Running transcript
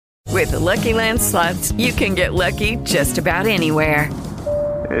With the Lucky Land Slots, you can get lucky just about anywhere.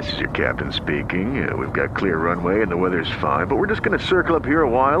 This is your captain speaking. We've got clear runway and the weather's fine, but we're just going to circle up here a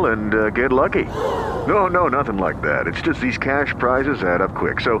while and get lucky. No, nothing like that. It's just these cash prizes add up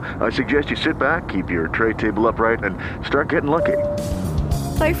quick. So I suggest you sit back, keep your tray table upright, and start getting lucky.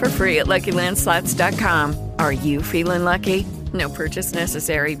 Play for free at LuckyLandSlots.com. Are you feeling lucky? No purchase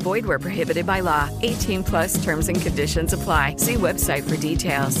necessary. Void where prohibited by law. 18+ terms and conditions apply. See website for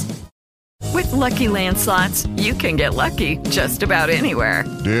details. With Lucky Land Slots, you can get lucky just about anywhere.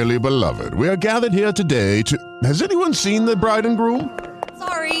 Dearly beloved, we are gathered here today to... Has anyone seen the bride and groom?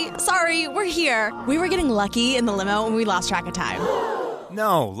 Sorry, we're here. We were getting lucky in the limo and we lost track of time.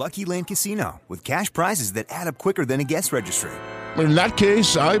 No, Lucky Land Casino, with cash prizes that add up quicker than a guest registry. In that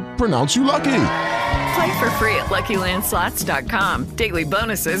case, I pronounce you lucky. Play for free at LuckyLandSlots.com. Daily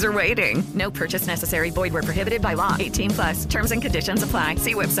bonuses are waiting. No purchase necessary. Void where prohibited by law. 18+. Terms and conditions apply.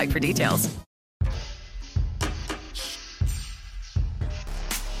 See website for details.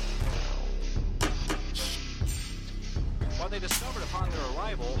 What they discovered upon their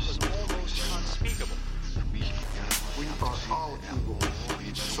arrival was almost unspeakable. We thought all evil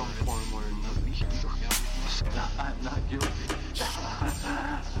in some form or another. I'm not guilty.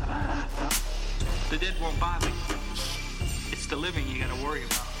 The dead won't bother you. It's the living you gotta worry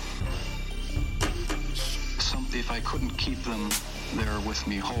about. If I couldn't keep them there with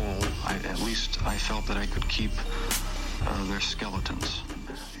me whole, at least I felt that I could keep their skeletons.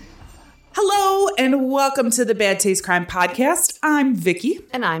 Hello and welcome to the Bad Taste Crime Podcast. I'm Vicky.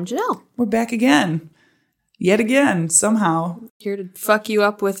 And I'm Janelle. We're back again. Yet again, somehow. Here to fuck you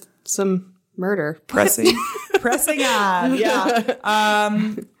up with some murder. Pressing on.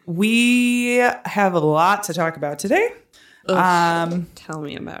 Yeah. We have a lot to talk about today. Tell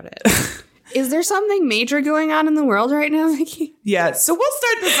me about it. Is there something major going on in the world right now, Vicky? Yeah, so we'll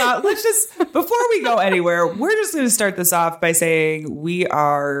start this off. Before we go anywhere, we're just going to start this off by saying we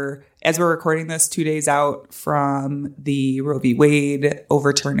are, as we're recording this, 2 days out from the Roe v. Wade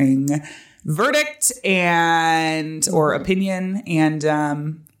overturning verdict or opinion, and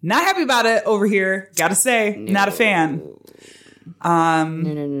not happy about it over here. Gotta say, not a fan.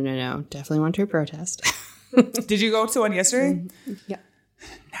 No. Definitely went to a protest. Did you go to one yesterday? Yeah.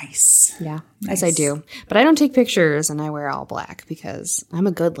 Nice. Yeah, nice. As I do. But I don't take pictures and I wear all black because I'm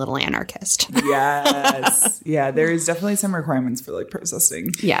a good little anarchist. Yes. Yeah, there is definitely some requirements for protesting.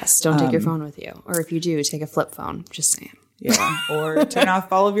 Yes, don't take your phone with you. Or if you do, take a flip phone. Just saying. Yeah, or turn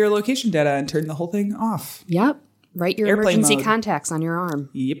off all of your location data and turn the whole thing off. Yep. Write your Airplane emergency mode. Contacts on your arm.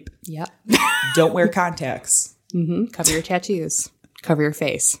 Yep. Don't wear contacts. Mm-hmm. Cover your tattoos. Cover your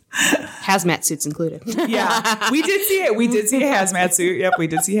face. Hazmat suits included. Yeah, we did see it. We did see a hazmat suit. Yep, we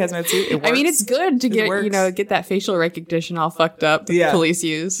did see a hazmat suit. It works. I mean, it's good to get that facial recognition all fucked up that police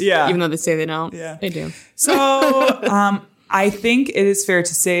use. Yeah. Even though they say they don't. Yeah. They do. So I think it is fair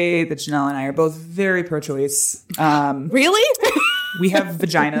to say that Janelle and I are both very pro-choice. Really? We have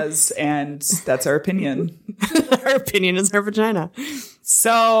vaginas, and that's our opinion. Our opinion is our vagina.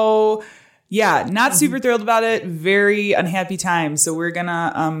 So... yeah, not super thrilled about it. Very unhappy time. So we're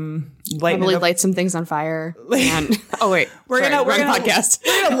gonna light some things on fire. And we're gonna podcast.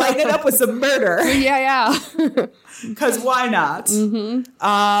 We're gonna light it up with some murder. Yeah. Because why not? Mm-hmm.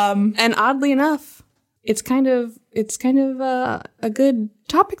 And oddly enough, it's kind of a good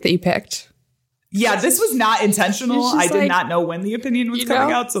topic that you picked. Yeah, this was not intentional. I did not know when the opinion was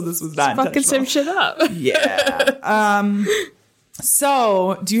coming out, so this was not fucking intentional. some shit up. Yeah.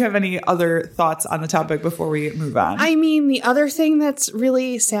 So, do you have any other thoughts on the topic before we move on? I mean, the other thing that's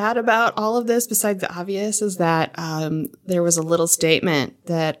really sad about all of this, besides the obvious, is that there was a little statement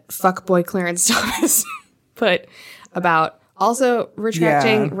that fuckboy Clarence Thomas put about also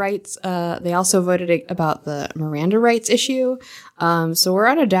retracting rights. They also voted about the Miranda rights issue. So we're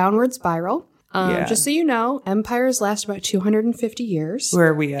on a downward spiral. Just so you know, empires last about 250 years. Where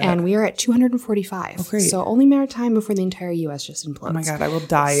are we at? And we are at 245. Oh, great. So only a matter of time before the entire U.S. just implodes. Oh my God, I will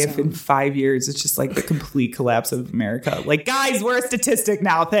die if in 5 years it's just like the complete collapse of America. Like, guys, we're a statistic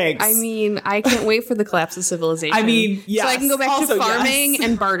now. Thanks. I mean, I can't wait for the collapse of civilization. I mean, yes. So I can go back to farming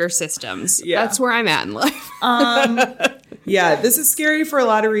and barter systems. Yeah. That's where I'm at in life. Yeah, this is scary for a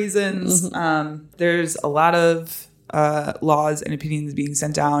lot of reasons. Mm-hmm. There's a lot of laws and opinions being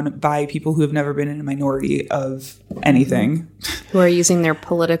sent down by people who have never been in a minority of anything. Who are using their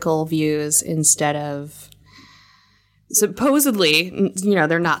political views instead of... supposedly,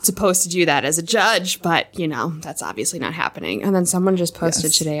 they're not supposed to do that as a judge, but, that's obviously not happening. And then someone just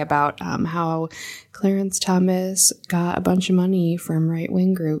posted today about how Clarence Thomas got a bunch of money from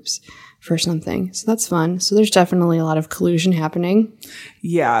right-wing groups for something. So that's fun. So there's definitely a lot of collusion happening.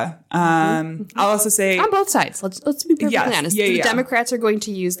 Yeah. I'll also say on both sides. Let's be perfectly honest. The Democrats are going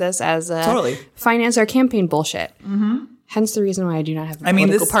to use this as finance our campaign bullshit. Hence the reason why I do not have a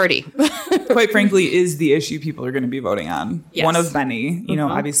political party. Quite frankly, is the issue people are going to be voting on. Yes. One of many,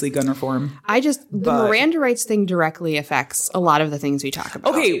 obviously gun reform. The Miranda rights thing directly affects a lot of the things we talk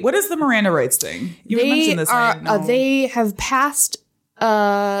about. Okay, what is the Miranda rights thing? You mentioned this. They have passed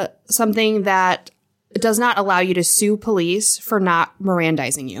something that does not allow you to sue police for not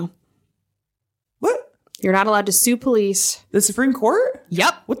Mirandizing you. What? You're not allowed to sue police. The Supreme Court?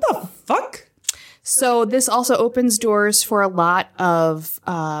 Yep. What the fuck? So this also opens doors for a lot of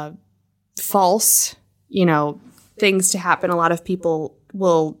false, things to happen. A lot of people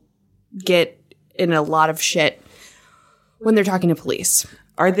will get in a lot of shit when they're talking to police.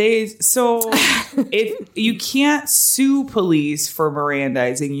 Are they so? If you can't sue police for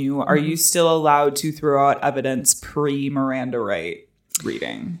Mirandizing you, are you still allowed to throw out evidence pre-Miranda right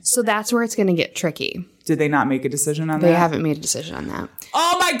reading? So that's where it's going to get tricky. Did they not make a decision on that? They haven't made a decision on that.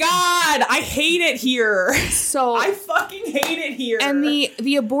 Oh my God, I hate it here. So I fucking hate it here. And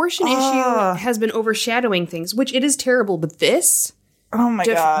the abortion issue has been overshadowing things, which it is terrible. But this,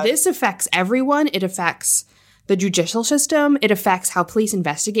 God, this affects everyone. It affects the judicial system. It affects how police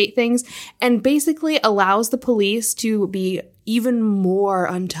investigate things, and basically allows the police to be even more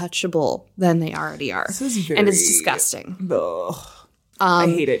untouchable than they already are. And it's disgusting. Ugh. I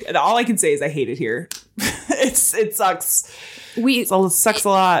hate it. All I can say is I hate it here. It sucks. It sucks a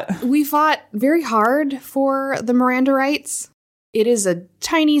lot. We fought very hard for the Miranda rights. It is a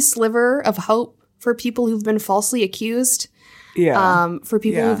tiny sliver of hope for people who've been falsely accused. Yeah. For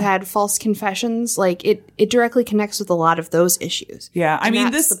people who've had false confessions. Like it directly connects with a lot of those issues. Yeah. I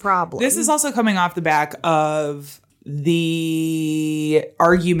mean, that's the problem. This is also coming off the back of the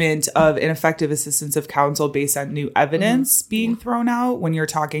argument of ineffective assistance of counsel based on new evidence being thrown out when you're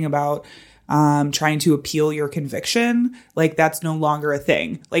talking about trying to appeal your conviction. Like, that's no longer a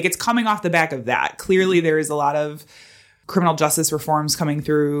thing. Like, it's coming off the back of that. Clearly, there is a lot of criminal justice reforms coming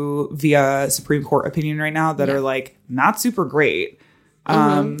through via Supreme Court opinion right now that are like not super great.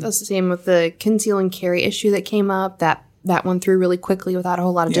 That's the same with the conceal and carry issue that came up. That went through really quickly without a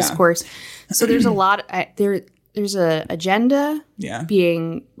whole lot of discourse. So there's a lot there's a agenda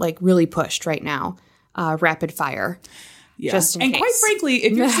being like really pushed right now. Rapid fire. Yeah. Just in and case. Quite frankly,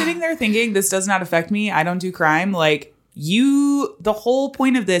 if you're sitting there thinking this does not affect me, I don't do crime, like the whole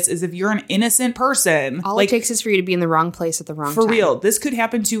point of this is if you're an innocent person, all it takes is for you to be in the wrong place at the wrong time. For real. This could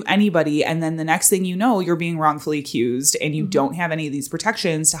happen to anybody. And then the next thing you know, you're being wrongfully accused and you don't have any of these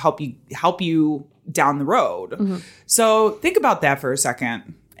protections to help you down the road. So think about that for a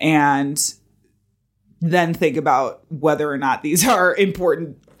second and then think about whether or not these are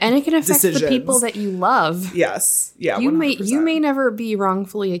important and it can affect decisions. The people that you love. Yes. Yeah. You 100%. may never be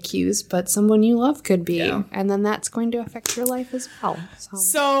wrongfully accused, but someone you love could be. Yeah. And then that's going to affect your life as well.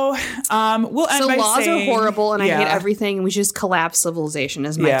 So we'll end by laws saying, are horrible and I hate everything and we should just collapse civilization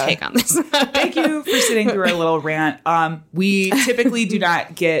is my take on this. Thank you for sitting through our little rant. We typically do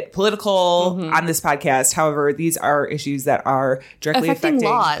not get political on this podcast. However, these are issues that are directly affecting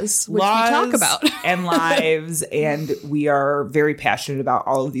laws, which we talk about. And lives. And we are very passionate about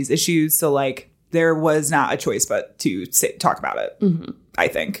all of these issues. So like there was not a choice but to talk about it, I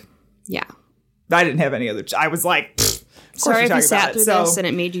think. Yeah. I didn't have any other. I was like, sorry if you sat through this and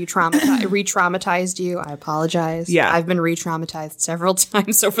it made you re-traumatized you. I apologize. Yeah. I've been re-traumatized several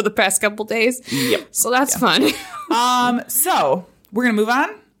times over the past couple days. Yep. So that's fun. So we're going to move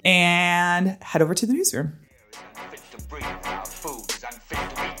on and head over to the newsroom.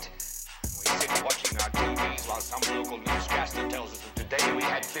 Some local newscaster tells us that today we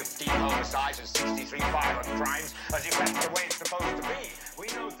had 15 homicides and 63 violent crimes, as if that's the way it's supposed to be. We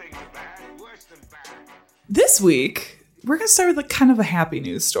know things are bad, worse than bad. This week, we're going to start with kind of a happy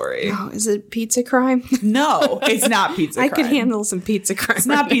news story. Oh, is it pizza crime? No, it's not pizza crime. I could handle some pizza crime. It's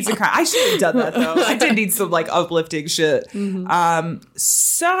not pizza crime. I should have done that, though. I did need some, like, uplifting shit.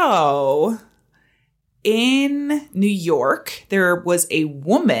 So, in New York, there was a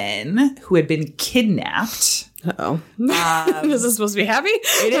woman who had been kidnapped. Uh-oh. Is this supposed to be happy?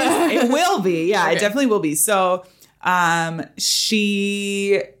 It is. It will be. Yeah, okay. It definitely will be. So,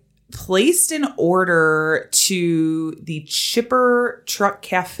 she placed an order to the Chipper Truck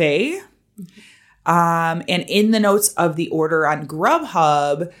Cafe. And in the notes of the order on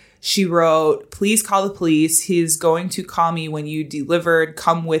Grubhub, she wrote, "Please call the police. He's going to call me when you delivered.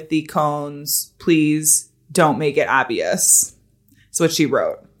 Come with the cones. Please don't make it obvious." That's what she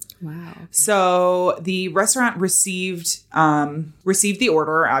wrote. Wow. So the restaurant received the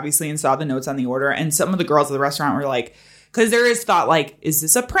order, obviously, and saw the notes on the order. And some of the girls at the restaurant were like, because there is thought like, is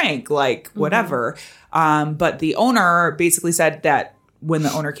this a prank? Like, whatever. But the owner basically said that when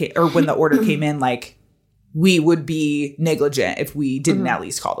the order came in, like, we would be negligent if we didn't at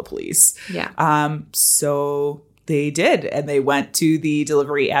least call the police. Yeah. So they did, and they went to the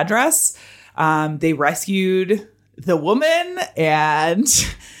delivery address. They rescued the woman, and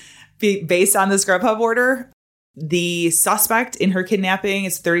based on this Grubhub order, the suspect in her kidnapping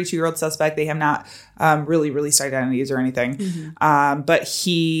is a 32-year-old suspect. They have not really released identities or anything. But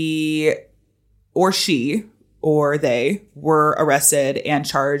he or she or they were arrested and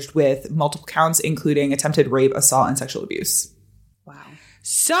charged with multiple counts, including attempted rape, assault, and sexual abuse. Wow.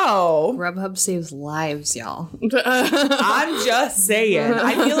 So Grubhub saves lives, y'all. I'm just saying.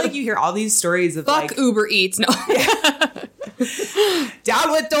 I feel like you hear all these stories of Fuck like Uber Eats. No.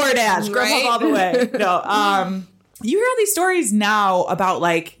 down with DoorDash, Grubhub all the way. No, you hear all these stories now about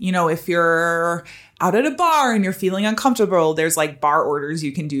like, you know, if you're out at a bar and you're feeling uncomfortable, there's like bar orders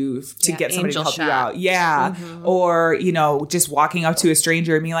you can do to get somebody to help you out. Yeah. Or, you know, just walking up to a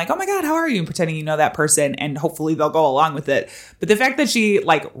stranger and being like, oh my God, how are you? And pretending you know that person, and hopefully they'll go along with it. But the fact that she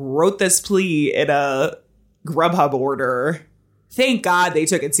like wrote this plea in a Grubhub order, thank God they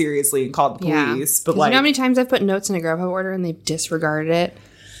took it seriously and called the police. But like, you know how many times I've put notes in a Grubhub order and they've disregarded it?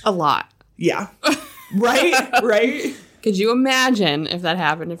 A lot. Yeah. Right? Could you imagine if that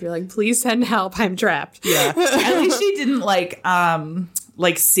happened? If you're like, please send help, I'm trapped. Yeah. At least she didn't like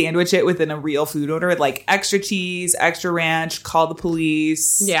sandwich it within a real food order with like extra cheese, extra ranch, call the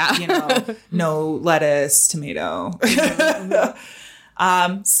police. Yeah. You know, no lettuce, tomato. So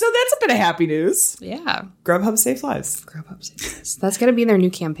that's a bit of happy news. Yeah. Grubhub saves lives. Grubhub saves lives. That's going to be their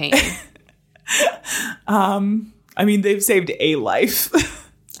new campaign. I mean, they've saved a life.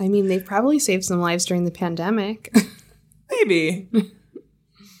 I mean, they've probably saved some lives during the pandemic. Maybe.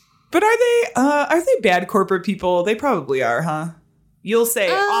 But are they bad corporate people? They probably are, huh? You'll say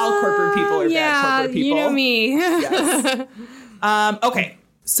all corporate people are bad corporate people. You know me. Yes. Okay.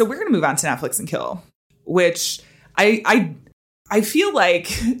 So we're going to move on to Netflix and Kill, which I feel like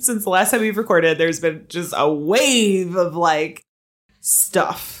since the last time we've recorded, there's been just a wave of like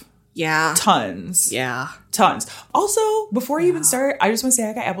stuff. Yeah. Tons. Yeah. Tons. Also, before I even start, I just want to say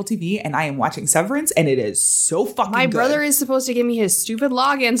I got Apple TV and I am watching Severance, and it is so fucking good. My brother is supposed to give me his stupid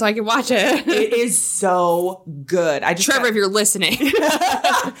login so I can watch it. It is so good. Trevor, if you're listening.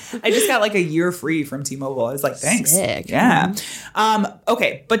 I just got like a year free from T-Mobile. I was like, thanks. Sick. Yeah.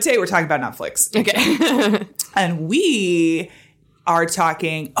 Okay. But today we're talking about Netflix. Okay. And we are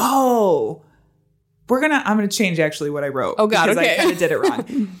talking, I'm gonna change actually what I wrote. Oh God, because okay. I kind of did it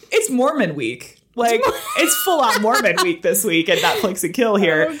wrong. It's Mormon week. Like it's full on Mormon week this week at Netflix and Kill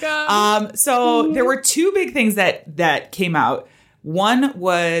here. Oh God. So there were two big things that came out. One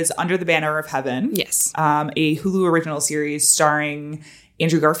was Under the Banner of Heaven. Yes. A Hulu original series starring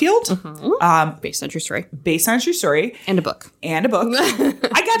Andrew Garfield. Based on true story. Based on a true story. And a book. I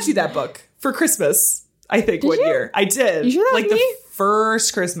got you that book for Christmas, I think, one year. I did. You sure that like was the me?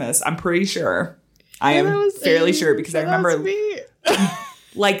 first Christmas, I'm pretty sure. I am fairly sure because I remember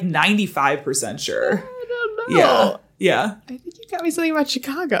like 95% sure. I don't know. Yeah. I think you got me something about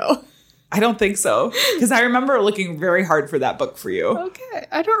Chicago. I don't think so. Because I remember looking very hard for that book for you. Okay.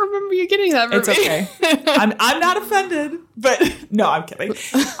 I don't remember you getting that for It's me. okay. I'm not offended. But no, I'm kidding.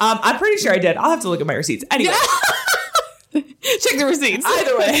 I'm pretty sure I did. I'll have to look at my receipts. Anyway. Check the receipts.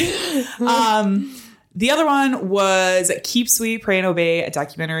 Either way. The other one was Keep Sweet, Pray and Obey, a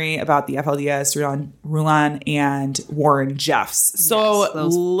documentary about the FLDS, Rulon and Warren Jeffs. So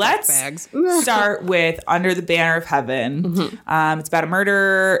let's start with Under the Banner of Heaven. It's about a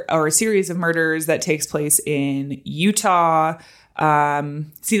murder or a series of murders that takes place in Utah.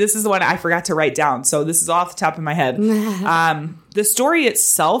 See, this is the one I forgot to write down. So this is off the top of my head. The story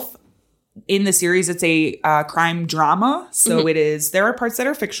itself in the series, it's a crime drama. So it is, there are parts that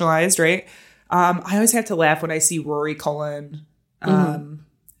are fictionalized, right? I always have to laugh when I see Rory Culkin,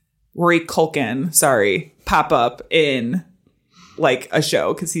 pop up in like a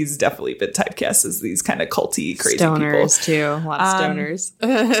show because he's definitely been typecast as these kind of culty, crazy stoners people. Too. A lot of stoners.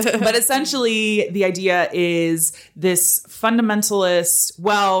 But essentially, the idea is this fundamentalist,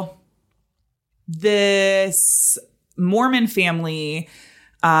 this Mormon family,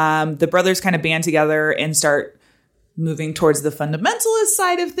 the brothers kind of band together and start moving towards the fundamentalist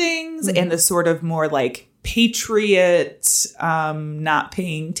side of things and the sort of more like patriot, not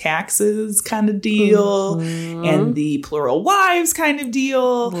paying taxes kind of deal, and the plural wives kind of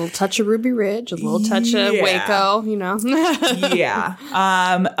deal. A little touch of Ruby Ridge, a little touch of Waco, you know. Yeah.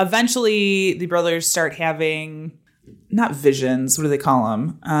 Eventually, the brothers start having, not visions, what do they call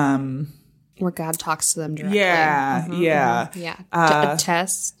them? Where God talks to them directly. Yeah, Yeah.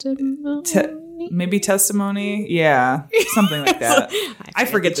 Testimony? Maybe testimony. Yeah. Something like that. I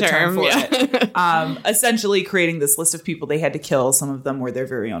forget the term for it. Essentially creating this list of people they had to kill. Some of them were their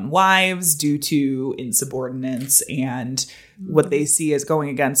very own wives due to insubordinance and what they see as going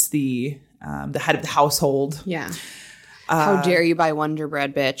against the head of the household. Yeah. How dare you buy Wonder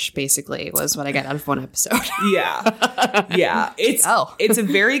Bread, bitch, basically, was what I got out of one episode. Yeah. It's a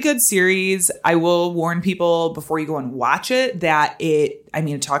very good series. I will warn people before you go and watch it that it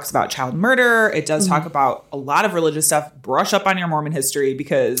talks about child murder. It does talk about a lot of religious stuff. Brush up on your Mormon history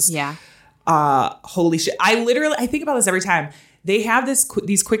because, holy shit. I think about this every time. They have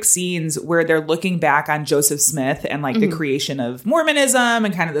these quick scenes where they're looking back on Joseph Smith and like the creation of Mormonism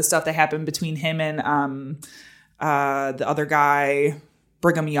and kind of the stuff that happened between him and the other guy,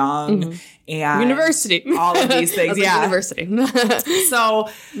 Brigham Young, and University, all of these things. University. So,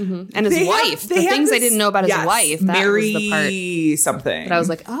 and his wife. The things I didn't know about his wife. That Mary was the part. Something. But I was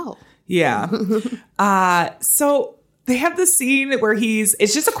like, oh, yeah. So they have this scene where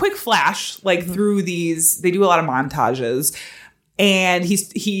it's just a quick flash, like through these. They do a lot of montages, and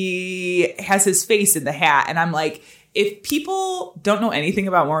he has his face in the hat, and I'm like, if people don't know anything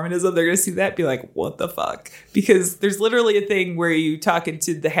about Mormonism, they're going to see that and be like, what the fuck? Because there's literally a thing where you talk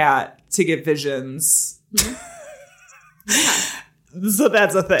into the hat to get visions. So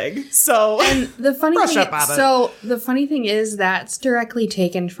that's a thing. So, and the funny thing is that's directly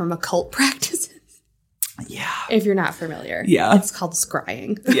taken from occult practices. Yeah. If you're not familiar. Yeah. It's called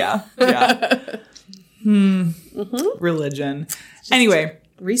scrying. Yeah. Religion. Anyway.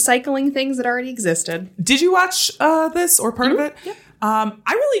 Recycling things that already existed. Did you watch this or part of it? Yep. I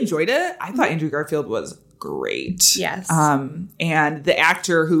really enjoyed it. I thought Andrew Garfield was great. Yes. And the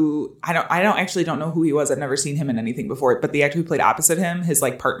actor who I don't know who he was. I've never seen him in anything before. But the actor who played opposite him, his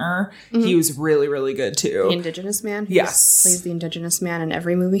like partner, he was really, really good too. The Indigenous man. Who plays the Indigenous man in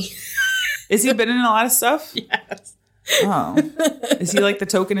every movie. Has he been in a lot of stuff? Yes. Oh, is he like the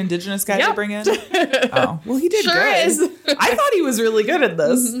token Indigenous guy to bring in? Oh, well, he did good. Is. I thought he was really good at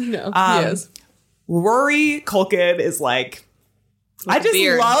this. No, he is. Rory Culkin is like, I just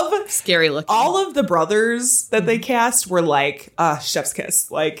love scary looking. All of the brothers that they cast were like chef's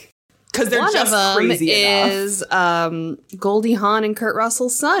kiss, like because they're one just of them crazy is Goldie Hawn and Kurt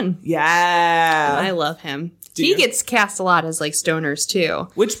Russell's son. Yeah, and I love him. He gets cast a lot as like stoners too.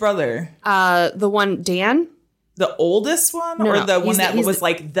 Which brother? The one Dan. The oldest one, or the one that was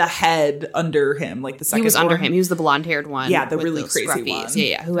like the head under him, like the second. He was one? under him. He was the blonde-haired one. Yeah, the really crazy scruffies. one.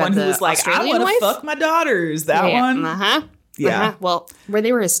 Yeah. Who was like, I want to fuck my daughters. That one. Yeah. Well, where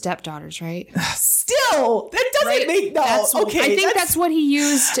they were his stepdaughters, right? Still, that doesn't make no. I think that's what he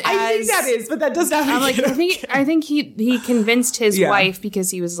used. I think that is, but that does not. I think he convinced his wife because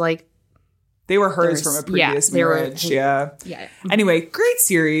he was like. They were hers from a previous marriage. Yeah. Anyway, great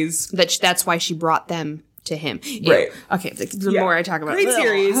series. That's why she brought them to him. Right. Okay. The more I talk about great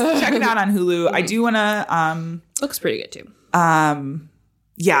series. Check it out on Hulu. I do want to. Looks pretty good too.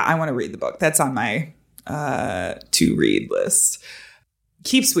 Yeah, I want to read the book. That's on my to read list.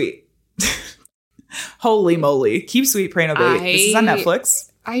 Keep Sweet. Holy moly. Keep Sweet, Pray and Obey. This is on Netflix.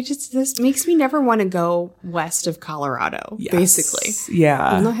 This makes me never want to go west of Colorado, basically.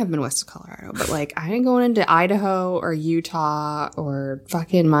 Yeah. Even though I have been west of Colorado, but like I ain't going into Idaho or Utah or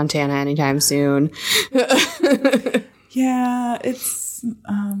fucking Montana anytime soon. Yeah, it's,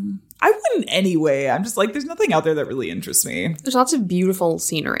 I wouldn't anyway. I'm just like, there's nothing out there that really interests me. There's lots of beautiful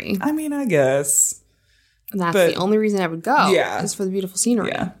scenery. I mean, I guess. And that's the only reason I would go. Yeah. Is for the beautiful scenery.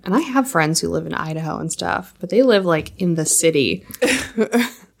 Yeah. And I have friends who live in Idaho and stuff, but they live like in the city.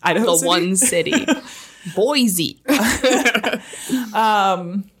 Idaho City? One city. Boise.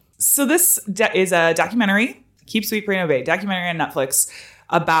 So this is a documentary, Keep Sweet, Pray and Obey, documentary on Netflix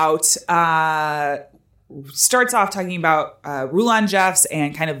about, starts off talking about Rulon Jeffs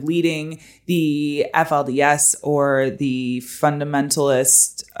and kind of leading the FLDS or the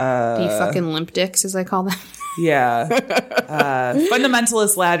fundamentalist. The fucking limp dicks, as I call them. Yeah.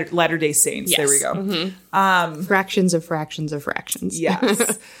 Fundamentalist Latter-day Saints. Yes. There we go. Mm-hmm. Fractions of fractions of fractions.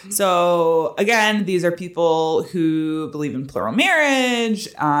 Yes. So again, these are people who believe in plural marriage.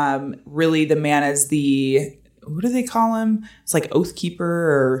 Really the man is the, what do they call him? It's like Oath Keeper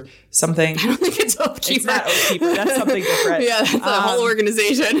or something. I don't think it's Oath Keeper. It's not Oath Keeper. That's something different. Yeah, that's a whole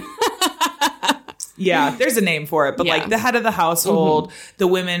organization. Yeah, there's a name for it, but like the head of the household, the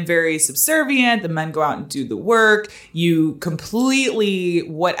women very subservient, the men go out and do the work. You completely,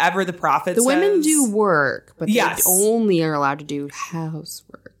 whatever the prophet says. The women do work, but they only are allowed to do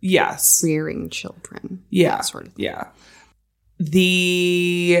housework. Yes. Rearing children. Yeah. That sort of thing. Yeah.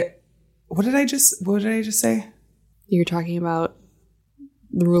 What did I just say? You're talking about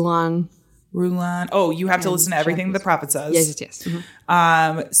the Rulon. Oh, you have to listen to everything the prophet says. Yes.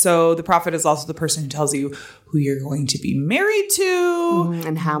 Mm-hmm. So the prophet is also the person who tells you who you're going to be married to.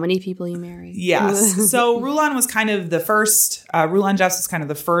 And how many people you marry. Yes. So Rulon was kind of the first, Rulon Jeffs was kind of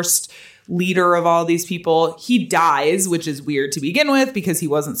the first leader of all these people. He dies, which is weird to begin with because he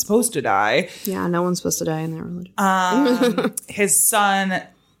wasn't supposed to die. Yeah, no one's supposed to die in that religion. His son,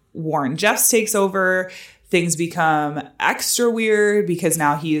 Warren Jeffs, takes over. Things become extra weird because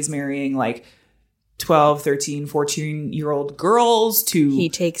now he is marrying like 12, 13, 14-year-old girls to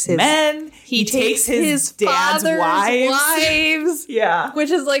men. He takes his dad's wives. Yeah.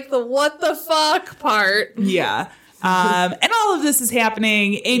 Which is like the what the fuck part. Yeah. And all of this is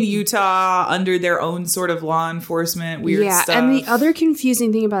happening in Utah under their own sort of law enforcement weird stuff. And the other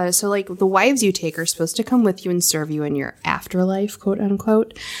confusing thing about it, so like the wives you take are supposed to come with you and serve you in your afterlife, quote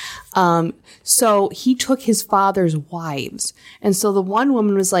unquote. So he took his father's wives. And so the one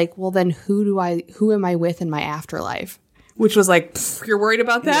woman was like, well, then who am I with in my afterlife? Which was like, you're worried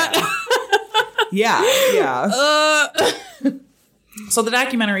about that? Yeah. So the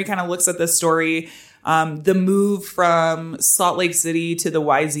documentary kind of looks at this story. The move from Salt Lake City to the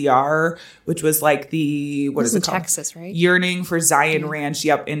YZR, which was like the, what is it called? Texas, right? Yearning for Zion Ranch.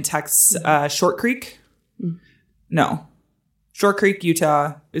 Yep. In Texas, Short Creek. No. Short Creek,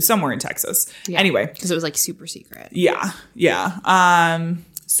 Utah, is somewhere in Texas. Yeah, anyway. Because it was like super secret. Yeah.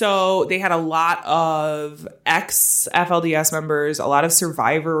 So they had a lot of ex-FLDS members, a lot of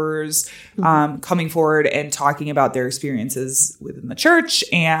survivors coming forward and talking about their experiences within the church.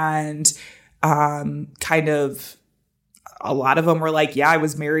 And kind of a lot of them were like, yeah, I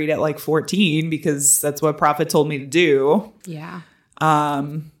was married at like 14 because that's what prophet told me to do. Yeah.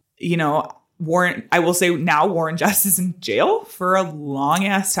 Warren, I will say now Warren Jeffs is in jail for a long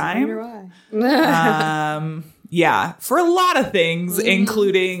ass time. Yeah, for a lot of things,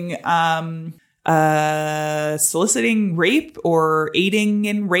 including soliciting rape or aiding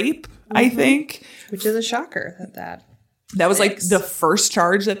in rape, I think. Which is a shocker that was like the first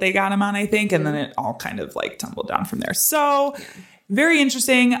charge that they got him on, I think. And then it all kind of like tumbled down from there. So very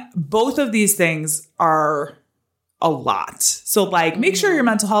interesting. Both of these things are a lot. So like make sure your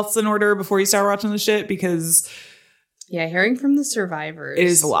mental health's in order before you start watching the shit because hearing from the survivors it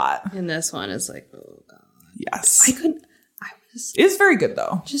is a lot. And this one is like, oh God. Yes. It's very good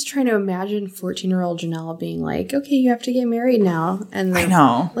though. Just trying to imagine 14-year-old Janelle being like, okay, you have to get married now. And I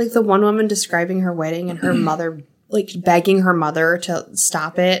know. Like the one woman describing her wedding and her mother like begging her mother to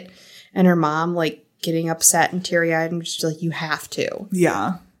stop it and her mom like getting upset and teary-eyed and just like, you have to.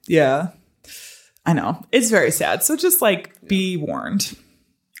 Yeah. I know. It's very sad. So just like be warned.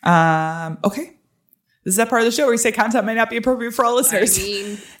 Okay. This is that part of the show where we say content might not be appropriate for all listeners. I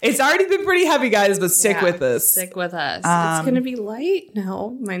mean, it's already been pretty heavy, guys, but stick with us. Stick with us. It's going to be light?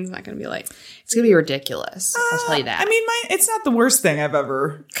 No, mine's not going to be light. It's going to be ridiculous. I'll tell you that. I mean, it's not the worst thing I've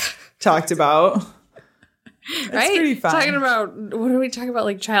ever talked about. It's right? Pretty fun. Talking about, what are we talking about?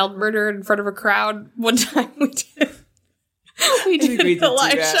 Like child murder in front of a crowd? One time we did. We did the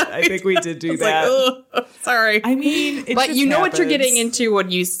live show. I think we did do that. Like, sorry. I mean, but you know what you're getting into when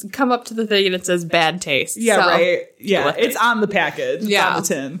you come up to the thing and it says bad taste. Yeah, so. Right. Yeah, it's on the package. It's on the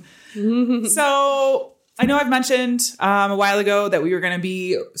tin. So I know I've mentioned a while ago that we were going to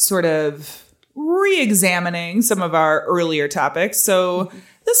be sort of re-examining some of our earlier topics. So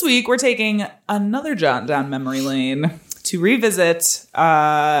this week we're taking another jaunt down memory lane to revisit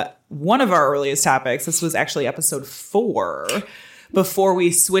one of our earliest topics. This was actually episode 4 before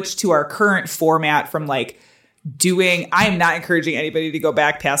we switched to our current format from like I am not encouraging anybody to go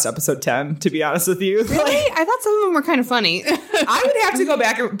back past episode 10, to be honest with you. Really? Like, I thought some of them were kind of funny. I would have to go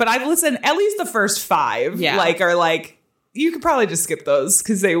back, but I've listened at least the first 5. Yeah. Are like, you could probably just skip those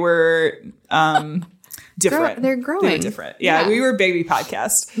because they were different. They're growing. They were different. Yeah, we were a baby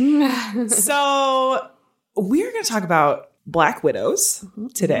podcast. So we're going to talk about Black widows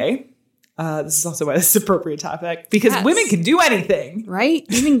today. This is also why this is an appropriate topic because women can do anything. Right?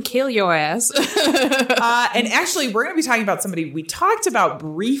 Even kill your ass. And actually, we're going to be talking about somebody we talked about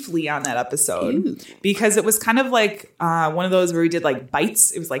briefly on that episode because it was kind of like one of those where we did like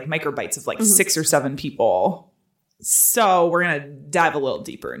bites. It was like micro bites of like 6 or 7 people So we're going to dive a little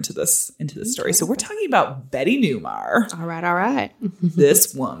deeper into this story. So we're talking about Betty Newmar. All right.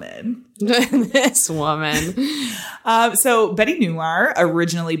 This woman. So Betty Newmar,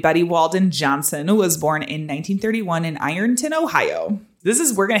 originally Betty Walden Johnson, was born in 1931 in Ironton, Ohio.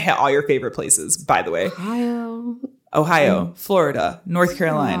 We're going to hit all your favorite places, by the way. Ohio, Florida, North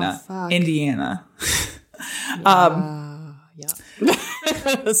Carolina, Indiana.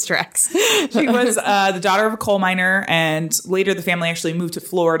 This tracks. She was the daughter of a coal miner, and later the family actually moved to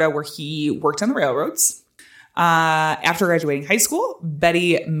Florida, where he worked on the railroads. After graduating high school,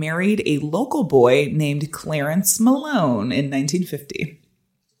 Betty married a local boy named Clarence Malone in 1950.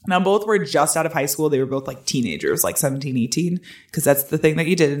 Now, both were just out of high school. They were both like teenagers, like 17, 18, because that's the thing that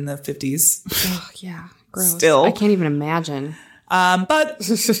you did in the 50s. Oh, yeah. Gross. Still. I can't even imagine. But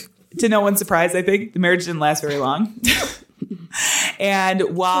to no one's surprise, I think, the marriage didn't last very long.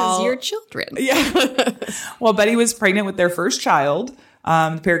 And while your children. Yeah. While Betty was pregnant with their first child,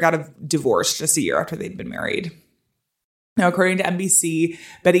 the pair got divorced just a year after they'd been married. Now, according to NBC,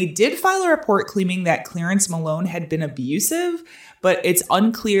 Betty did file a report claiming that Clarence Malone had been abusive, but it's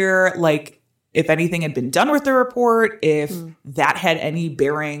unclear, like, if anything had been done with the report, if that had any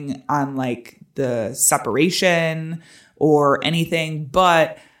bearing on, like, the separation or anything.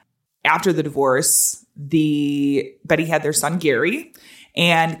 But after the divorce, Betty had their son, Gary,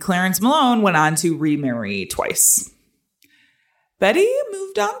 and Clarence Malone went on to remarry twice. Betty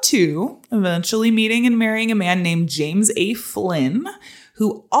moved on too, eventually meeting and marrying a man named James A. Flynn,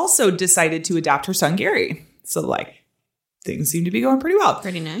 who also decided to adopt her son, Gary. So, like, things seem to be going pretty well.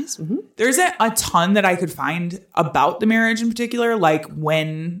 Pretty nice. Mm-hmm. There isn't a ton that I could find about the marriage in particular, like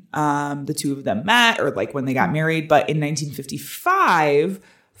when the two of them met or like when they got married. But in 1955,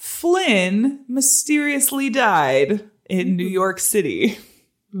 Flynn mysteriously died in New York City.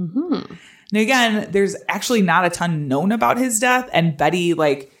 Mm-hmm. Now, again, there's actually not a ton known about his death. And Betty,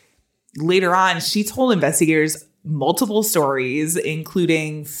 like, later on, she told investigators multiple stories,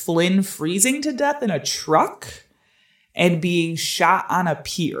 including Flynn freezing to death in a truck and being shot on a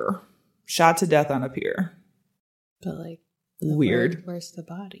pier. Shot to death on a pier. But, like, weird. Where's the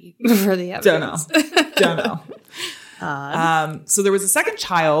body for the evidence? Don't know. So there was a second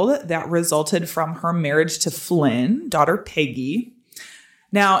child that resulted from her marriage to Flynn, daughter Peggy.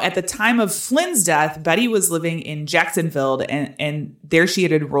 Now, at the time of Flynn's death, Betty was living in Jacksonville, and there she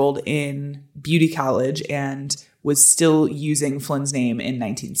had enrolled in beauty college and was still using Flynn's name in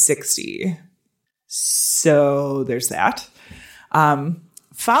 1960. So there's that.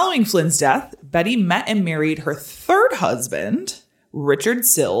 Following Flynn's death, Betty met and married her third husband, Richard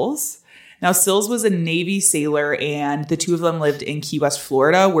Sills. Now, Sills was a Navy sailor, and the two of them lived in Key West,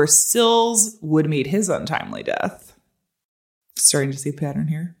 Florida, where Sills would meet his untimely death. Starting to see a pattern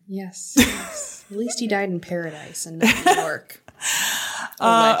here. Yes. At least he died in paradise and not New York.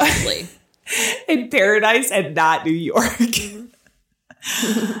 Allegedly. In paradise and not New York.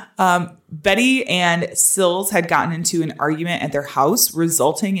 Betty and Sills had gotten into an argument at their house,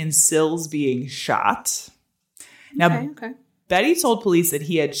 resulting in Sills being shot. Now, Okay. Betty told police that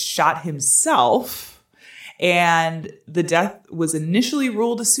he had shot himself, and the death was initially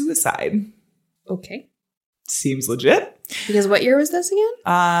ruled a suicide. Okay. Seems legit. Because what year was this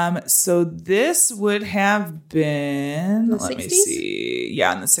again? So this would have been, The let 60s? me see.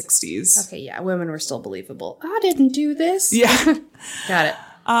 Yeah, in the 60s. Okay, yeah, women were still believable. I didn't do this. Yeah. Got it.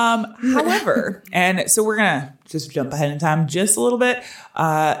 However, and so we're going to just jump ahead in time just a little bit.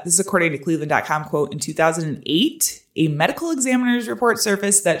 This is according to Cleveland.com, quote, in 2008, a medical examiner's report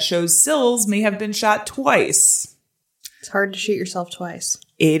surfaced that shows Sills may have been shot twice. It's hard to shoot yourself twice.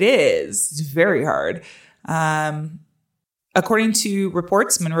 It is. It's very hard. According to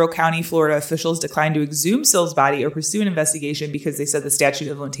reports, Monroe County, Florida officials declined to exhume Sills' body or pursue an investigation because they said the statute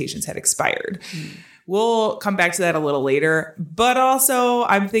of limitations had expired. We'll come back to that a little later. But also,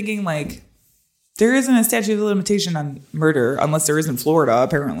 I'm thinking, like, there isn't a statute of limitation on murder unless there is in Florida,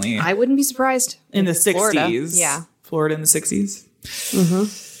 apparently. I wouldn't be surprised. In the 60s. Florida. Yeah. Florida in the 60s.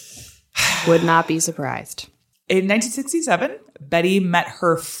 Mm-hmm. Would not be surprised. In 1967, Betty met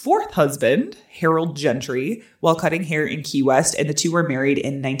her fourth husband, Harold Gentry, while cutting hair in Key West, and the two were married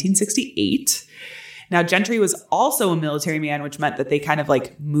in 1968. Now, Gentry was also a military man, which meant that they kind of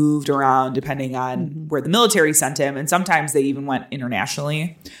like moved around depending on where the military sent him, and sometimes they even went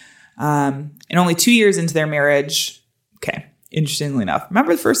internationally. And only 2 years into their marriage, okay, interestingly enough,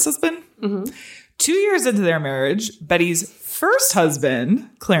 remember the first husband? Mm-hmm. 2 years into their marriage, Betty's first husband,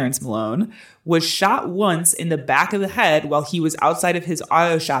 Clarence Malone, was shot once in the back of the head while he was outside of his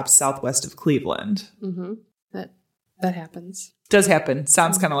auto shop southwest of Cleveland. Mm-hmm. That happens. Does happen.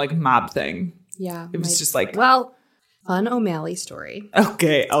 Sounds kind of like a mob thing. Yeah. It was just like... Well, Fun O'Malley story.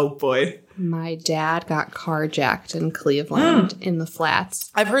 Okay. Oh, boy. My dad got carjacked in Cleveland in the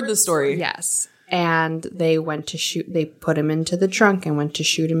flats. I've heard this story. Yes. And they put him into the trunk and went to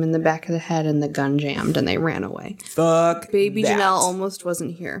shoot him in the back of the head, and the gun jammed and they ran away. Fuck Baby that. Janelle almost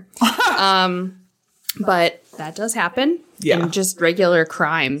wasn't here. But that does happen. Yeah. And just regular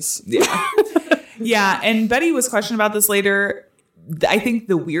crimes. Yeah. Yeah. And Betty was questioned about this later. I think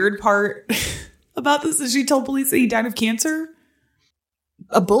the weird part about this is she told police that he died of cancer.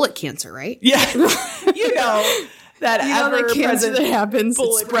 A bullet cancer, right? Yeah. You know. That the cancer that happens, it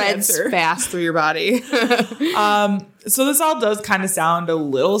bullet spreads cancer. fast through your body. So this all does kind of sound a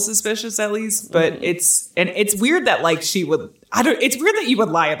little suspicious, at least, but it's weird that like it's weird that you would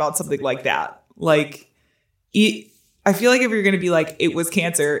lie about something like that. Like, I feel like if you're going to be like, it was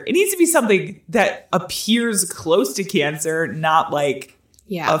cancer, it needs to be something that appears close to cancer, not like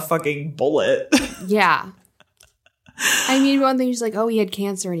a fucking bullet. Yeah. I mean, one thing is like, oh, he had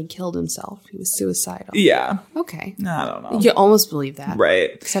cancer and he killed himself. He was suicidal. Yeah. Okay. I don't know. You almost believe that.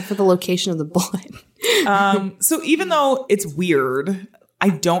 Right. Except for the location of the bullet. So even though it's weird, I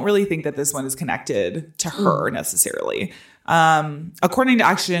don't really think that this one is connected to her necessarily. According to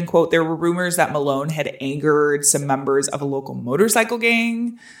Oxygen, quote, there were rumors that Malone had angered some members of a local motorcycle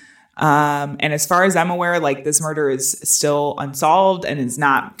gang. And as far as I'm aware, like this murder is still unsolved and is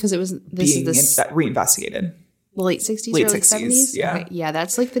not because it was reinvestigated. The late 60s, late early 60s, 70s? yeah. Okay. Yeah,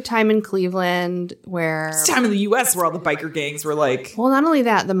 that's like the time in Cleveland where... It's the time in the U.S. where all the biker gangs were like... Well, not only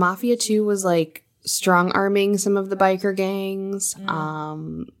that, the Mafia, too, was like strong-arming some of the biker gangs.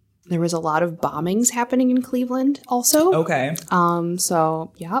 There was a lot of bombings happening in Cleveland also. Okay.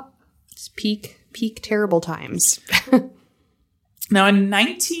 So, yep. It's peak terrible times. Now, in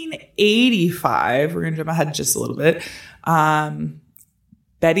 1985, we're going to jump ahead just a little bit,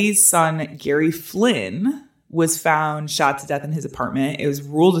 Betty's son, Gary Flynn, was found shot to death in his apartment. It was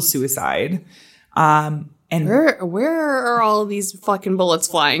ruled a suicide. And where are all of these fucking bullets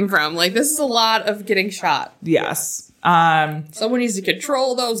flying from? Like, this is a lot of getting shot. Yes. Someone needs to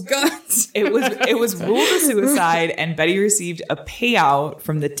control those guns. It was ruled a suicide, and Betty received a payout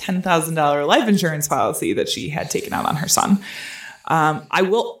from the $10,000 life insurance policy that she had taken out on her son. I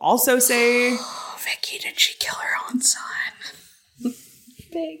will also say, Vicky, did she kill her own son?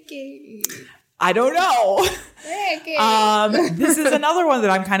 Vicky. I don't know. This is another one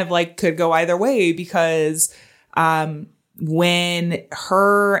that I'm kind of like could go either way because when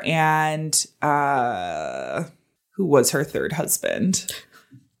her and who was her third husband?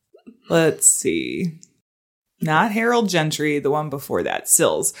 Let's see. Not Harold Gentry, the one before that,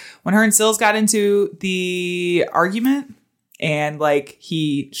 Sills. When her and Sills got into the argument and like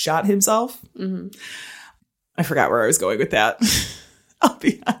he shot himself. Mm-hmm. I forgot where I was going with that. I'll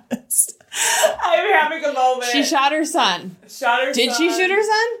be honest. I'm having a moment. She shot her son. Did she shoot her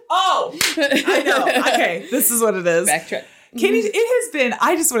son? Oh, I know. Okay, this is what it is. Backtrack. Katie, it has been,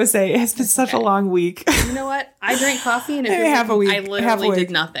 I just want to say, it has been such a long week. You know what? I drank coffee and it half a week. I literally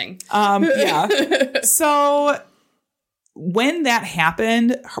did nothing. Yeah. So when that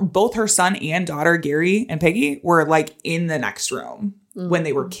happened, both her son and daughter, Gary and Peggy, were like in the next room. When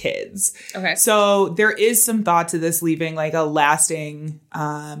they were kids. Okay. So there is some thought to this leaving like a lasting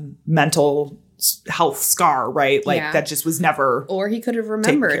mental health scar, right? Like that just was never. Or he could have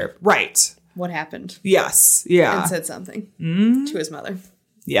remembered. Right. What happened. Yes. Yeah. And said something to his mother.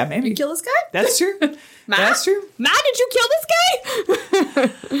 Yeah, maybe. Did you kill this guy? That's true. Ma? That's true. Ma, did you kill this guy?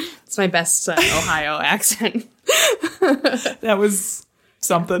 It's my best Ohio accent. That was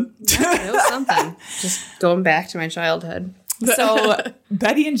something. Yeah, it was something. Just going back to my childhood. So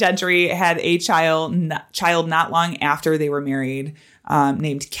Betty and Gentry had a child not long after they were married,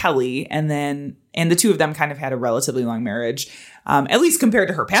 named Kelly, and the two of them kind of had a relatively long marriage, at least compared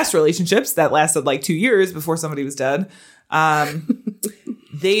to her past relationships that lasted like 2 years before somebody was dead.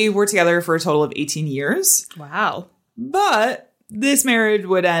 They were together for a total of 18 years. Wow! But this marriage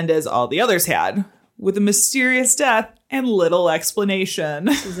would end as all the others had, with a mysterious death and little explanation.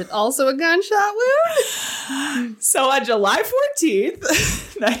 Is it also a gunshot wound? So on July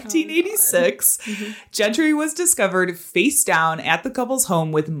 14th, 1986, Gentry was discovered face down at the couple's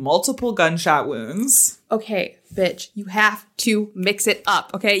home with multiple gunshot wounds. Okay, bitch, you have to mix it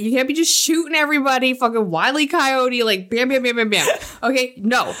up, okay? You can't be just shooting everybody, fucking Wile E. Coyote, like bam, bam, bam, bam, bam. Okay,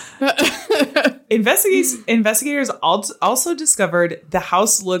 no. Investigators also discovered the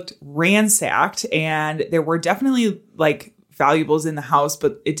house looked ransacked and there were definitely like valuables in the house,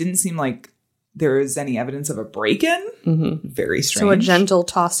 but it didn't seem like there was any evidence of a break-in. Mm-hmm. Very strange. So a gentle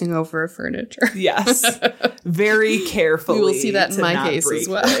tossing over of furniture. Yes. Very carefully. We will see that in my case as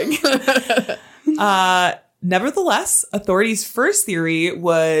well. Nevertheless, authorities' first theory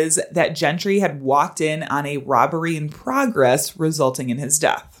was that Gentry had walked in on a robbery in progress, resulting in his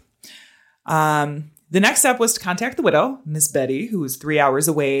death. The next step was to contact the widow, Miss Betty, who was 3 hours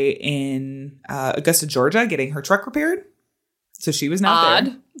away in Augusta, Georgia, getting her truck repaired. So she was not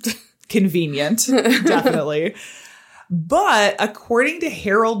there. Convenient, definitely. But according to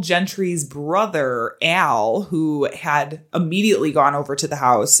Harold Gentry's brother, Al, who had immediately gone over to the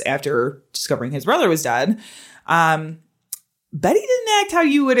house after discovering his brother was dead, Betty didn't act how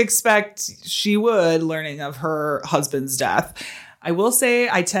you would expect she would, learning of her husband's death. I will say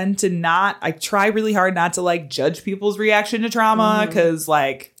I try really hard not to like judge people's reaction to trauma because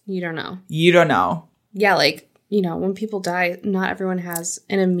you don't know. You don't know. Yeah, when people die, not everyone has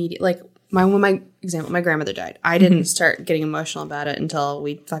an immediate, my grandmother died. I didn't start getting emotional about it until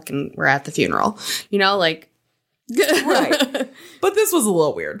we fucking were at the funeral. Right. But this was a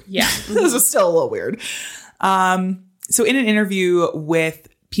little weird. Yeah. This was still a little weird. So in an interview with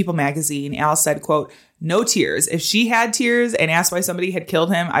People magazine, Al said, quote, "No tears. If she had tears and asked why somebody had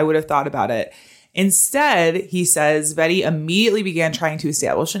killed him, I would have thought about it. Instead," he says, "Betty immediately began trying to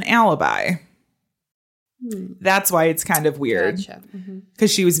establish an alibi." That's why it's kind of weird. Gotcha.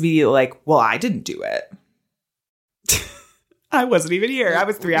 Because she was immediately like, well, I didn't do it. I wasn't even here. I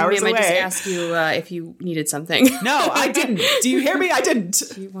was 3 hours away. I might just ask you if you needed something. No, I didn't. Do you hear me? I didn't.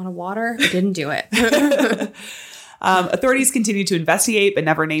 Do you want a water? I didn't do it. Authorities continued to investigate, but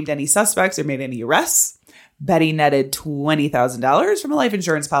never named any suspects or made any arrests. Betty netted $20,000 from a life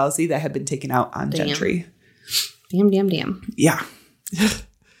insurance policy that had been taken out on Gentry. Damn. Yeah.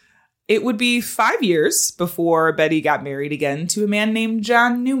 It would be 5 years before Betty got married again to a man named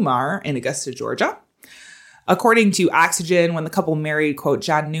John Newmar in Augusta, Georgia. According to Oxygen, when the couple married, quote,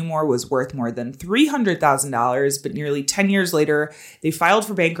 John Newmar was worth more than $300,000, but nearly 10 years later, they filed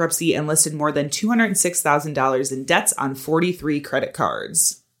for bankruptcy and listed more than $206,000 in debts on 43 credit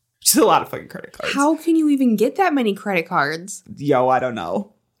cards. Which is a lot of fucking credit cards. How can you even get that many credit cards? Yo, I don't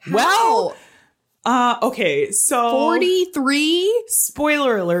know. How? Well, okay, so 43?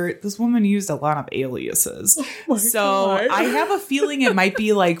 Spoiler alert, this woman used a lot of aliases. Oh God. I have a feeling it might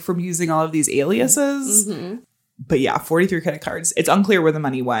be from using all of these aliases. But yeah, 43 credit cards. It's unclear where the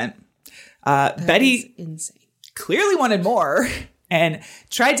money went. Betty insane. Clearly wanted more and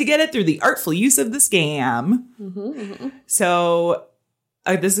tried to get it through the artful use of the scam. So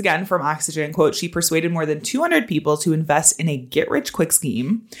this is again from Oxygen, quote, "She persuaded more than 200 people to invest in a get-rich-quick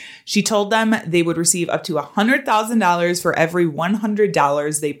scheme. She told them they would receive up to $100,000 for every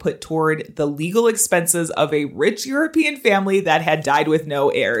 $100 they put toward the legal expenses of a rich European family that had died with no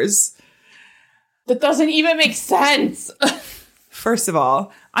heirs." That doesn't even make sense. First of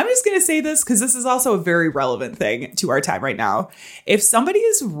all, I'm just going to say this because this is also a very relevant thing to our time right now. If somebody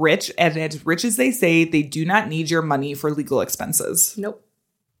is rich and as rich as they say, they do not need your money for legal expenses. Nope.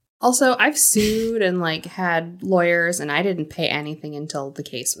 Also, I've sued and had lawyers and I didn't pay anything until the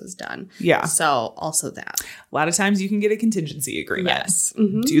case was done. Yeah. So also that. A lot of times you can get a contingency agreement. Yes.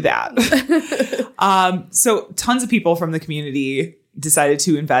 Do that. So tons of people from the community decided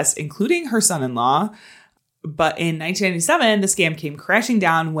to invest, including her son-in-law. But in 1997, the scam came crashing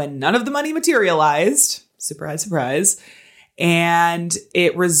down when none of the money materialized. Surprise, surprise. And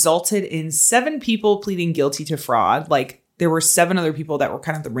it resulted in 7 people pleading guilty to fraud. There were 7 other people that were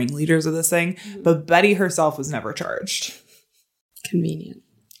kind of the ringleaders of this thing, but Betty herself was never charged. Convenient.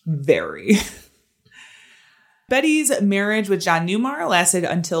 Very. Betty's marriage with John Newmar lasted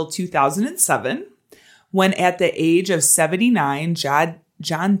until 2007, when at the age of 79,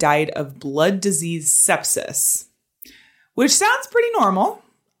 John died of blood disease sepsis, which sounds pretty normal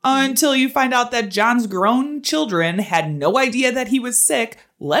until you find out that John's grown children had no idea that he was sick,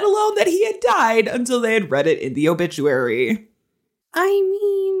 let alone that he had died until they had read it in the obituary. I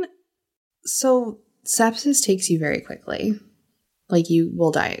mean, so sepsis takes you very quickly. You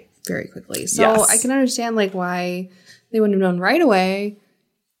will die very quickly. So yes. I can understand why they wouldn't have known right away,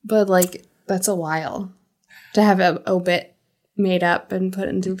 but that's a while to have an obit made up and put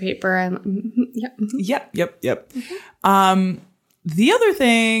into paper and Yep. The other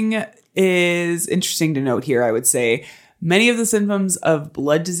thing is interesting to note here, I would say. Many of the symptoms of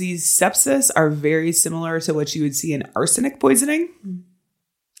blood disease sepsis are very similar to what you would see in arsenic poisoning,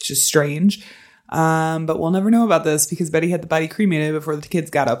 which is strange. But we'll never know about this because Betty had the body cremated before the kids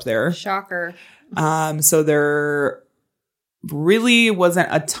got up there. Shocker. So there really wasn't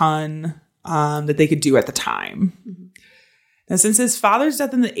a ton that they could do at the time. Now, since his father's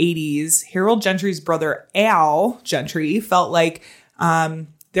death in the 80s, Harold Gentry's brother, Al Gentry, felt like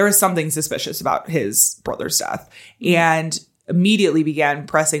there was something suspicious about his brother's death. And immediately began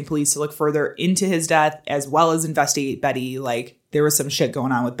pressing police to look further into his death as well as investigate Betty. Like, there was some shit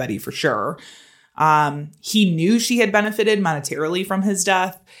going on with Betty for sure. He knew she had benefited monetarily from his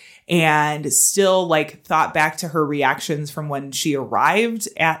death and still like thought back to her reactions from when she arrived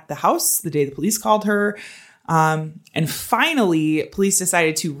at the house the day the police called her. And finally, police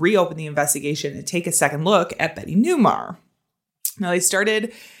decided to reopen the investigation and take a second look at Betty Newmar. Now, they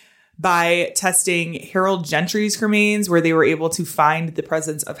started by testing Harold Gentry's remains, where they were able to find the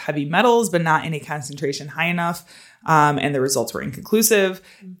presence of heavy metals, but not in a concentration high enough. And the results were inconclusive.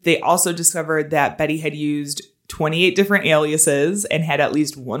 They also discovered that Betty had used 28 different aliases and had at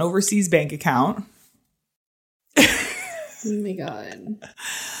least one overseas bank account. Oh my God.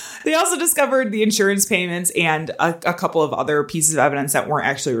 They also discovered the insurance payments and a couple of other pieces of evidence that weren't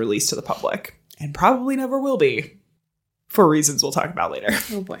actually released to the public and probably never will be, for reasons we'll talk about later.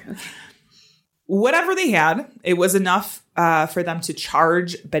 Oh boy. Okay. Whatever they had, it was enough for them to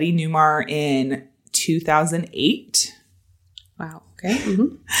charge Betty Newmar in 2008. Wow. Okay.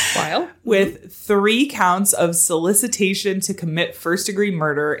 Mm-hmm. Wow. With 3 counts of solicitation to commit first-degree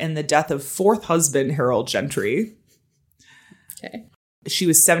murder in the death of 4th husband, Harold Gentry. Okay. She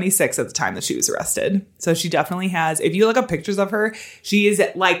was 76 at the time that she was arrested. So she definitely has, if you look up pictures of her, she is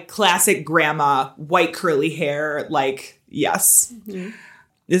like classic grandma, white curly hair, like, yes. Mm-hmm.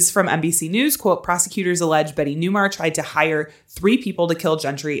 This is from NBC News. Quote, prosecutors allege Betty Newmar tried to hire 3 people to kill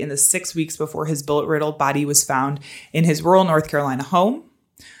Gentry in the 6 weeks before his bullet-riddled body was found in his rural North Carolina home.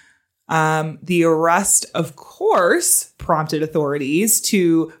 The arrest, of course, prompted authorities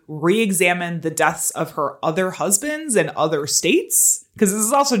to re-examine the deaths of her other husbands in other states. Because this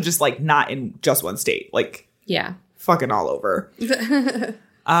is also just like not in just one state, like fucking all over.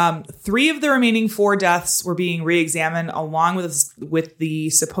 3 of the remaining 4 deaths were being re-examined along with the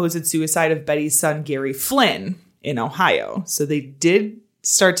supposed suicide of Betty's son, Gary Flynn, in Ohio. So they did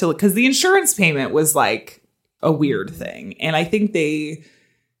start to look, because the insurance payment was like a weird thing. And I think they,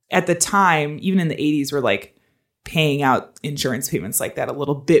 at the time, even in the 80s, were like paying out insurance payments like that a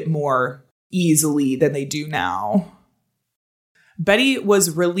little bit more easily than they do now. Betty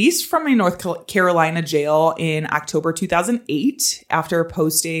was released from a North Carolina jail in October 2008 after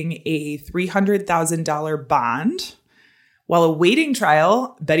posting a $300,000 bond. While awaiting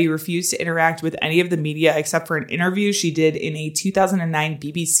trial, Betty refused to interact with any of the media except for an interview she did in a 2009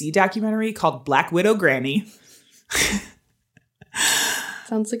 BBC documentary called Black Widow Granny.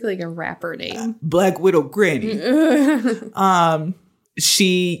 Sounds like a rapper name. Black Widow Granny.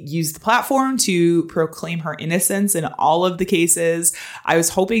 She used the platform to proclaim her innocence in all of the cases. I was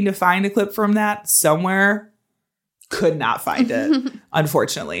hoping to find a clip from that somewhere. Could not find it,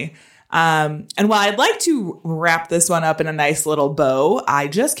 unfortunately. And while I'd like to wrap this one up in a nice little bow, I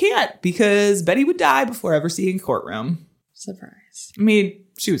just can't because Betty would die before ever seeing a courtroom. Surprise. I mean,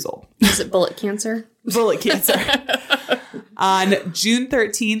 she was old. Is it bullet cancer? Bullet cancer. On June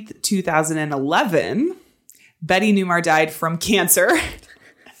 13th, 2011... Betty Newmar died from cancer.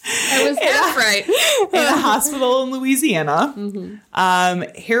 I was half right. In a hospital in Louisiana. Mm-hmm.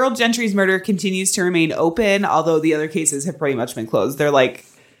 Harold Gentry's murder continues to remain open, although the other cases have pretty much been closed. They're like,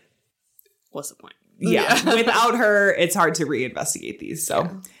 what's the point? Yeah. Without her, it's hard to reinvestigate these.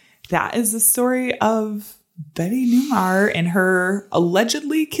 So that is the story of Betty Newmar and her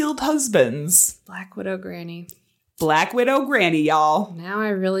allegedly killed husbands. Black Widow Granny. Black Widow Granny, y'all. Now I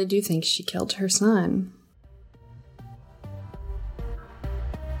really do think she killed her son.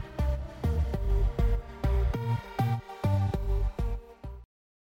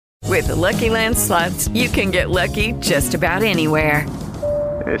 With the Lucky Land Slots, you can get lucky just about anywhere.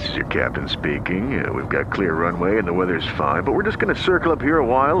 This is your captain speaking. We've got clear runway and the weather's fine, but we're just going to circle up here a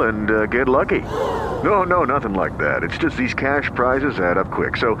while and get lucky. No, nothing like that. It's just these cash prizes add up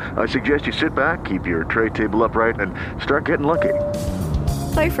quick. So I suggest you sit back, keep your tray table upright, and start getting lucky.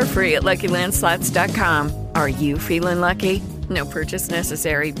 Play for free at LuckyLandSlots.com. Are you feeling lucky? No purchase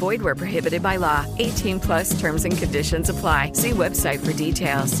necessary. Void where prohibited by law. 18+ terms and conditions apply. See website for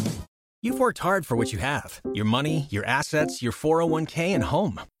details. You've worked hard for what you have. Your money, your assets, your 401k, and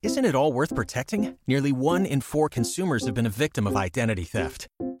home. Isn't it all worth protecting? Nearly 1 in 4 consumers have been a victim of identity theft.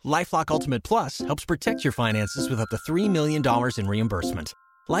 LifeLock Ultimate Plus helps protect your finances with up to $3 million in reimbursement.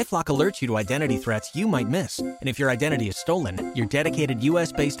 LifeLock alerts you to identity threats you might miss. And if your identity is stolen, your dedicated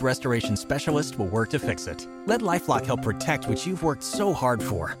U.S.-based restoration specialist will work to fix it. Let LifeLock help protect what you've worked so hard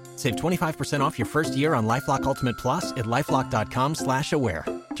for. Save 25% off your first year on LifeLock Ultimate Plus at LifeLock.com/aware.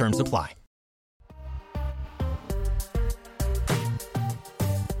 Terms apply.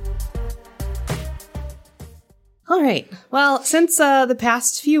 All right. Well, since the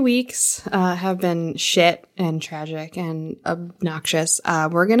past few weeks have been shit and tragic and obnoxious,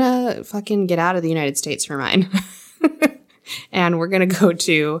 we're going to fucking get out of the United States for mine. And we're going to go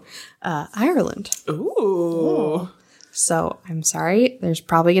to Ireland. Ooh. So I'm sorry. There's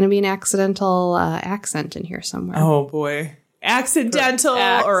probably going to be an accidental accent in here somewhere. Oh, boy. Accidental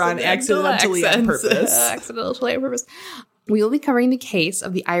or on accidentally on purpose. Accidentally on purpose. We will be covering the case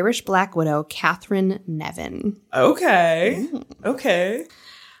of the Irish Black Widow, Catherine Nevin. Okay. Okay.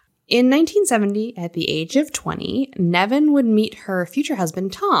 In 1970, at the age of 20, Nevin would meet her future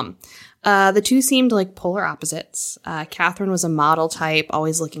husband, Tom. The two seemed like polar opposites. Catherine was a model type,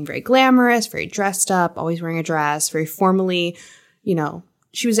 always looking very glamorous, very dressed up, always wearing a dress, very formally,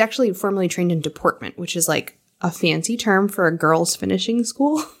 she was actually formally trained in deportment, which is like a fancy term for a girls' finishing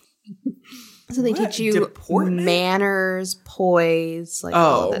school. So they teach you deportment? Manners, poise, like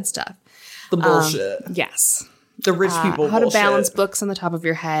all of that stuff. The bullshit. Yes. The rich people how bullshit. to balance books on the top of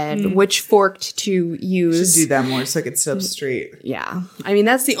your head, which fork to use. Should do that more so I could sit up straight. Yeah. I mean,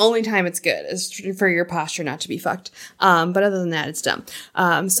 that's the only time it's good, is for your posture not to be fucked. But other than that, it's dumb.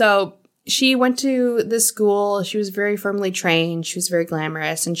 So she went to this school. She was very firmly trained. She was very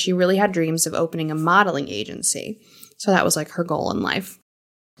glamorous. And she really had dreams of opening a modeling agency. So that was like her goal in life.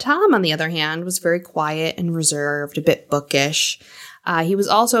 Tom, on the other hand, was very quiet and reserved, a bit bookish. He was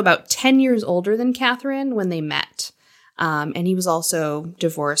also about 10 years older than Catherine when they met. And he was also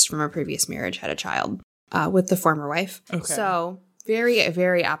divorced from a previous marriage, had a child with the former wife. Okay. So very,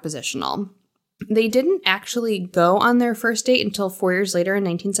 very oppositional. They didn't actually go on their first date until 4 years later in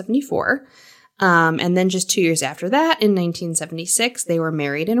 1974. And then just 2 years after that, in 1976, they were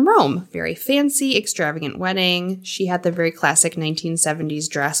married in Rome. Very fancy, extravagant wedding. She had the very classic 1970s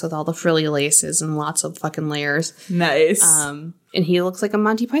dress with all the frilly laces and lots of fucking layers. Nice. And he looks like a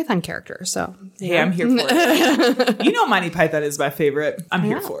Monty Python character, so. Hey, I'm here for it. Monty Python is my favorite. I'm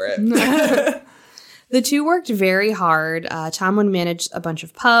here for it. The two worked very hard. Tom would manage a bunch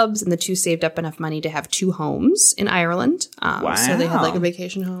of pubs, and the two saved up enough money to have 2 homes in Ireland. Wow. So they had like a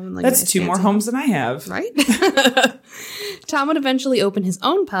vacation home. And, like, that's nice 2 more homes than I have. Right? Tom would eventually open his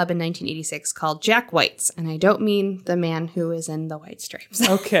own pub in 1986 called Jack White's. And I don't mean the man who is in the white stripes.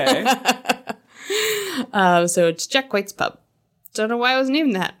 Okay. So it's Jack White's pub. Don't know why I was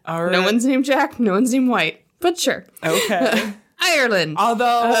named that. All right. No one's named Jack. No one's named White. But sure. Okay. Ireland.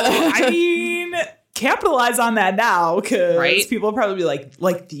 Although, I mean, capitalize on that now, because people will probably be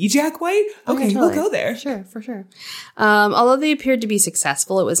like the Jack White? Okay, totally. We'll go there. Sure, for sure. Although they appeared to be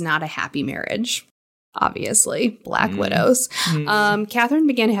successful, it was not a happy marriage. Obviously, Black widows. Catherine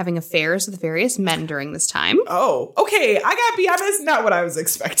began having affairs with various men during this time. Oh, okay. I gotta be honest, not what I was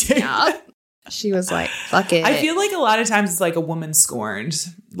expecting. Yeah. She was like, fuck it. I feel like a lot of times it's like a woman scorned.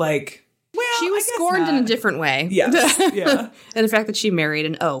 Like, well, she was scorned in a different way. Yes. Yeah. And the fact that she married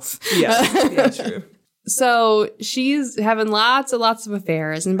an oaf. Yeah, true. So she's having lots and lots of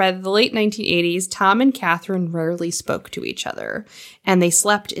affairs. And by the late 1980s, Tom and Catherine rarely spoke to each other. And they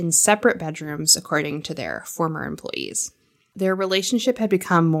slept in separate bedrooms, according to their former employees. Their relationship had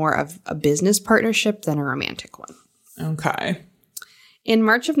become more of a business partnership than a romantic one. Okay. In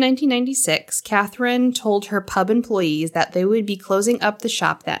March of 1996, Catherine told her pub employees that they would be closing up the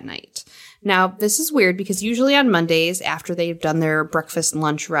shop that night. Now, this is weird because usually on Mondays, after they've done their breakfast and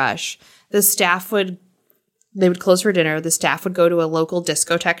lunch rush, the staff would close for dinner. The staff would go to a local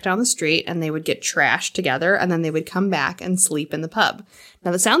discotheque down the street and they would get trashed together and then they would come back and sleep in the pub.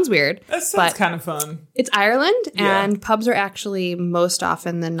 Now, that sounds weird. That sounds kind of fun. It's Ireland, and pubs are actually most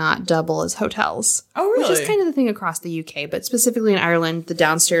often than not double as hotels. Oh, really? Which is kind of the thing across the UK, but specifically in Ireland, the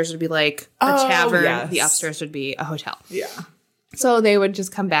downstairs would be like a tavern. Yes. The upstairs would be a hotel. Yeah. So they would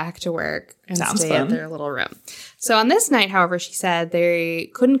just come back to work and stay at their little room. So on this night, however, she said they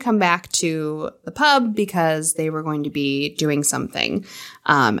couldn't come back to the pub because they were going to be doing something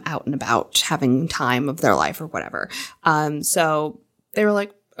out and about, having time of their life or whatever. So they were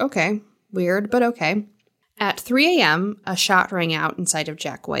like, okay, weird, but okay. At 3 a.m., a shot rang out inside of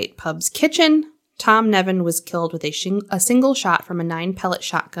Jack White Pub's kitchen. Tom Nevin was killed with a single shot from a 9-pellet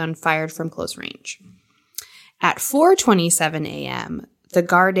shotgun fired from close range. At 4:27 a.m., the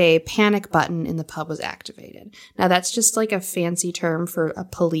Gardaí panic button in the pub was activated. Now, that's just like a fancy term for a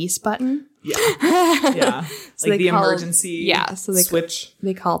police button. Yeah. Yeah. So like the emergency switch.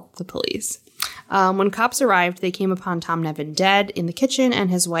 They called the police. When cops arrived, they came upon Tom Nevin dead in the kitchen and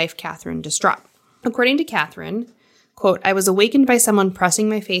his wife, Catherine, distraught. According to Catherine, quote, "I was awakened by someone pressing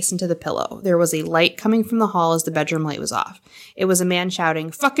my face into the pillow. There was a light coming from the hall as the bedroom light was off. It was a man shouting,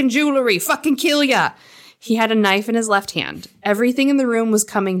 'Fucking jewelry! Fucking kill ya!' He had a knife in his left hand. Everything in the room was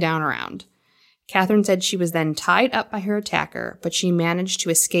coming down around." Catherine said she was then tied up by her attacker, but she managed to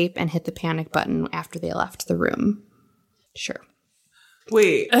escape and hit the panic button after they left the room. Sure.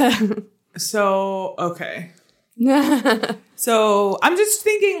 Wait. So, okay. So I'm just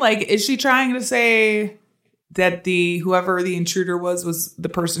thinking, like, is she trying to say that whoever the intruder was the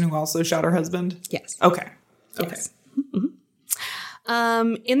person who also shot her husband? Yes. Okay. Yes.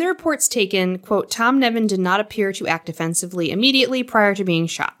 Mm-hmm. In the reports taken, quote, Tom Nevin did not appear to act defensively immediately prior to being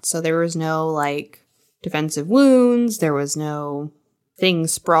shot. So there was no, like, defensive wounds. There was no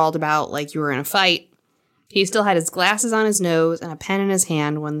things sprawled about like you were in a fight. He still had his glasses on his nose and a pen in his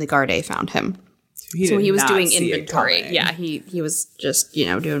hand when the Gardaí found him. So he was doing inventory. Yeah, he was just,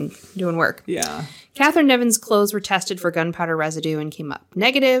 doing work. Yeah. Catherine Nevin's clothes were tested for gunpowder residue and came up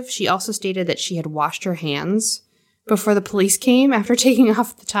negative. She also stated that she had washed her hands before the police came after taking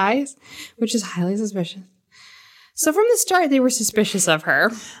off the ties, which is highly suspicious. So from the start, they were suspicious of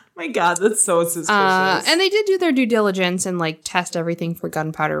her. My God, that's so suspicious. And they did do their due diligence and, like, test everything for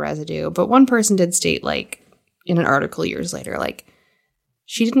gunpowder residue. But one person did state, like, in an article years later, like,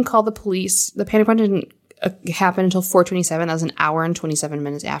 she didn't call the police. The panic button didn't happen until 4:27. That was an hour and 27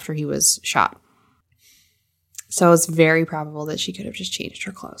 minutes after he was shot. So it's very probable that she could have just changed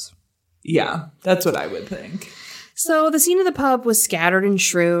her clothes. Yeah, that's what I would think. So the scene of the pub was scattered and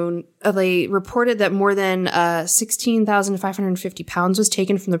strewn. They reported that more than 16,550 pounds was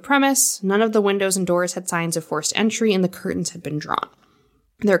taken from the premise. None of the windows and doors had signs of forced entry, and the curtains had been drawn.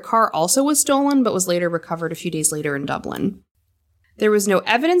 Their car also was stolen, but was later recovered a few days later in Dublin. There was no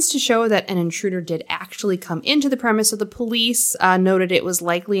evidence to show that an intruder did actually come into the premise, so the police noted it was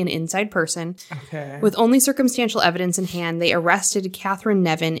likely an inside person. Okay. With only circumstantial evidence in hand, they arrested Catherine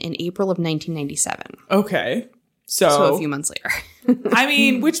Nevin in April of 1997. Okay. So a few months later. I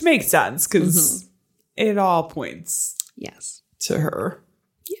mean, which makes sense, because it all points to her.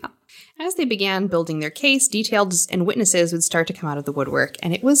 Yeah. As they began building their case, details and witnesses would start to come out of the woodwork,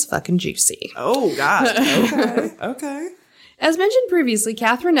 and it was fucking juicy. Oh, God. Okay. Okay. As mentioned previously,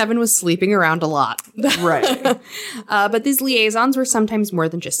 Catherine Nevin was sleeping around a lot. Right. But these liaisons were sometimes more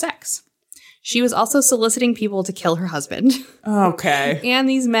than just sex. She was also soliciting people to kill her husband. Okay. And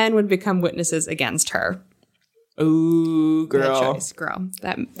these men would become witnesses against her. Ooh, girl. Bad choice, girl.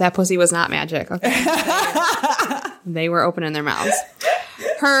 That pussy was not magic. Okay. They were opening their mouths.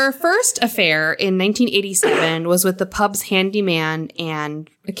 Her first affair in 1987 was with the pub's handyman and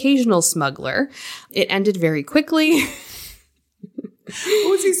occasional smuggler. It ended very quickly.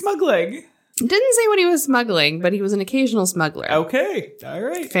 What was he smuggling? Didn't say what he was smuggling, but he was an occasional smuggler. Okay. All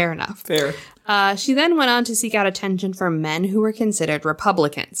right. Fair enough. Fair. She then went on to seek out attention from men who were considered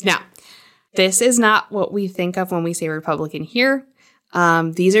Republicans. Now, this is not what we think of when we say Republican here.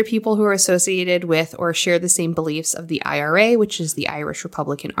 These are people who are associated with or share the same beliefs of the IRA, which is the Irish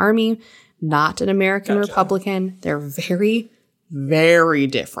Republican Army, not an American Republican. They're very, very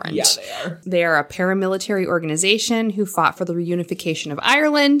different. Yeah, they are. They are a paramilitary organization who fought for the reunification of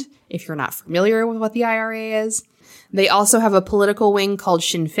Ireland, if you're not familiar with what the IRA is. They also have a political wing called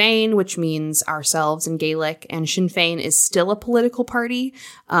Sinn Féin, which means ourselves in Gaelic, and Sinn Féin is still a political party,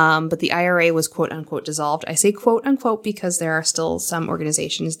 but the IRA was quote-unquote dissolved. I say quote-unquote because there are still some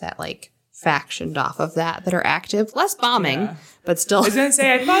organizations that, like, factioned off of that are active. Less bombing, but still. I was going to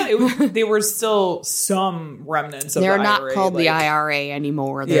say, I thought they were still some remnants of the IRA. They're not called the IRA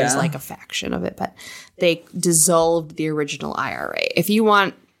anymore. There's, like, a faction of it, but they dissolved the original IRA. If you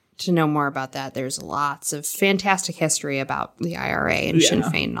want to know more about that, there's lots of fantastic history about the IRA and Sinn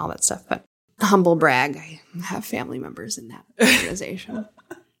Féin and all that stuff. But humble brag, I have family members in that organization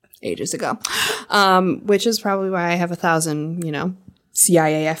ages ago, which is probably why I have 1,000,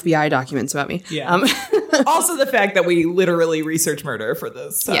 CIA, FBI documents about me. Yeah. Also the fact that we literally research murder for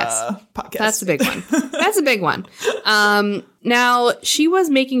this podcast. That's a big one. That's a big one. Now, she was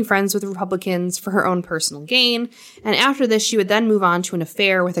making friends with Republicans for her own personal gain. And after this, she would then move on to an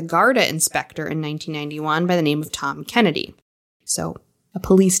affair with a Garda inspector in 1991 by the name of Tom Kennedy. So, a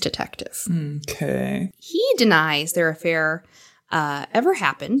police detective. Okay. He denies their affair ever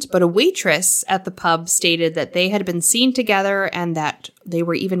happened, but a waitress at the pub stated that they had been seen together and that they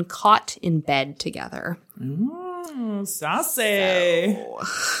were even caught in bed together. Saucy.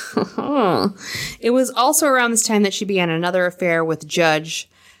 So, it was also around this time that she began another affair with Judge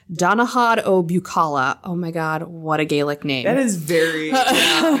Donahad O. Buchala. Oh my God, what a Gaelic name. That is very...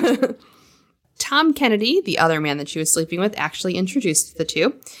 Tom Kennedy, the other man that she was sleeping with, actually introduced the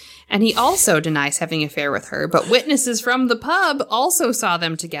two. And he also denies having an affair with her, but witnesses from the pub also saw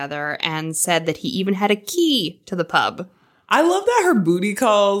them together and said that he even had a key to the pub. I love that her booty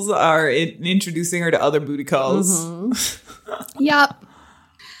calls are introducing her to other booty calls. Yup.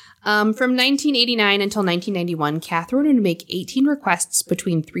 From 1989 until 1991, Catherine would make 18 requests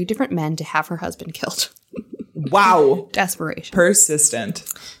between 3 different men to have her husband killed. Wow. Desperation. Persistent.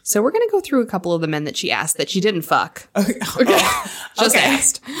 So we're going to go through a couple of the men that she asked that she didn't fuck. Okay. Just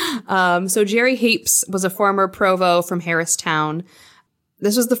asked. So Jerry Hapes was a former provo from Harristown.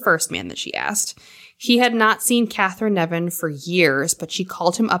 This was the first man that she asked. He had not seen Catherine Nevin for years, but she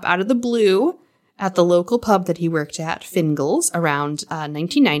called him up out of the blue at the local pub that he worked at, Fingal's, around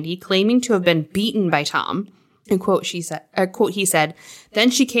 1990, claiming to have been beaten by Tom. And quote, he said,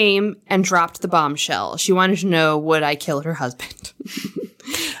 then she came and dropped the bombshell. She wanted to know, would I kill her husband?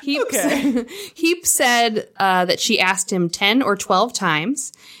 Heap said that she asked him 10 or 12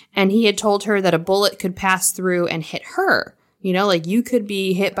 times, and he had told her that a bullet could pass through and hit her. You know, like you could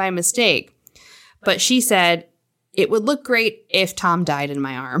be hit by mistake. But she said, it would look great if Tom died in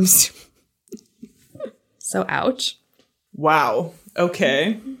my arms. So, ouch. Wow.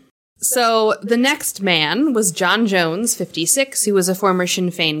 Okay. So the next man was John Jones, 56, who was a former Sinn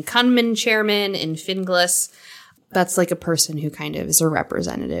Féin Cunman chairman in Finglas. That's like a person who kind of is a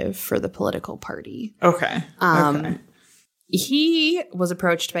representative for the political party. Okay. He was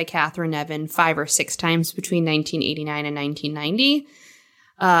approached by Catherine Nevin 5 or 6 times between 1989 and 1990.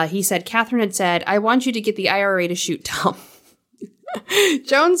 He said, Catherine had said, I want you to get the IRA to shoot Tom.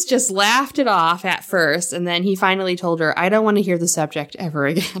 Jones just laughed it off at first, and then he finally told her, I don't want to hear the subject ever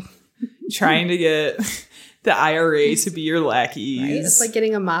again. Trying to get the IRA to be your lackeys. Right? It's like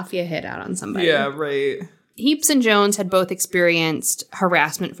getting a mafia hit out on somebody. Yeah, right. Heaps and Jones had both experienced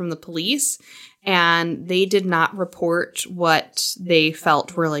harassment from the police, and they did not report what they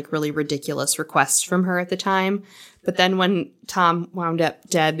felt were like really ridiculous requests from her at the time. But then when Tom wound up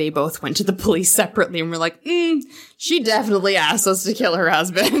dead, they both went to the police separately and were like, she definitely asked us to kill her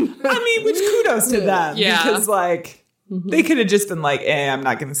husband. I mean, which kudos to them. Yeah. Because, like, they could have just been like, I'm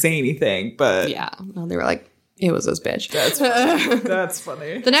not going to say anything. But yeah, no, they were like, it was this bitch. That's funny. That's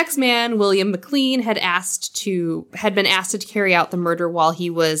funny. The next man, William McLean, had been asked to carry out the murder while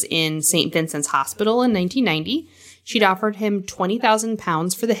he was in St. Vincent's Hospital in 1990. She'd offered him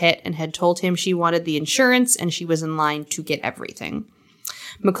 £20,000 for the hit and had told him she wanted the insurance and she was in line to get everything.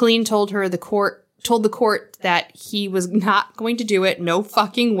 McLean told the court that he was not going to do it, no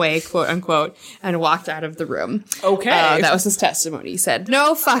fucking way, quote unquote, and walked out of the room. Okay. That was his testimony. He said,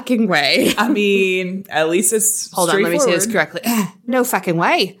 no fucking way. I mean, at least it's Hold on, let me say this correctly. No fucking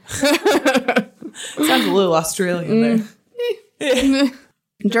way. Sounds a little Australian there.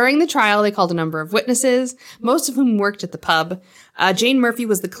 During the trial, they called a number of witnesses, most of whom worked at the pub. Jane Murphy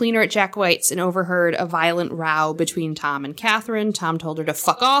was the cleaner at Jack White's and overheard a violent row between Tom and Catherine. Tom told her to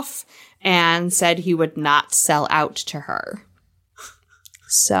fuck off and said he would not sell out to her.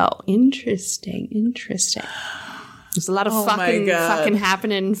 So, interesting. There's a lot of fucking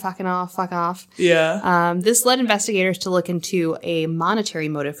happening, fucking off, fuck off. Yeah. This led investigators to look into a monetary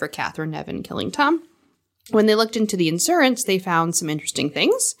motive for Catherine Nevin killing Tom. When they looked into the insurance, they found some interesting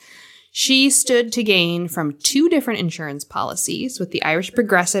things. She stood to gain from 2 different insurance policies with the Irish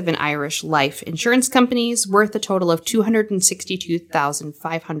Progressive and Irish Life insurance companies worth a total of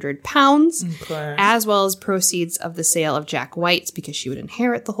 £262,500, as well as proceeds of the sale of Jack White's because she would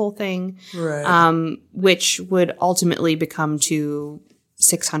inherit the whole thing, right. Which would ultimately become to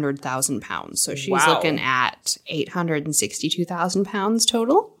 £600,000. So she's looking at £862,000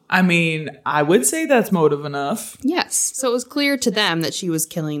 total. I mean, I would say that's motive enough. Yes. So it was clear to them that she was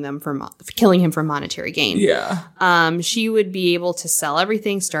killing him for monetary gain. Yeah. She would be able to sell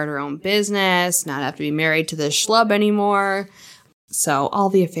everything, start her own business, not have to be married to this schlub anymore. So all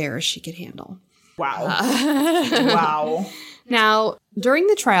the affairs she could handle. Wow. Wow. Now, during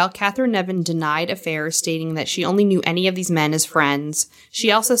the trial, Catherine Nevin denied affairs, stating that she only knew any of these men as friends.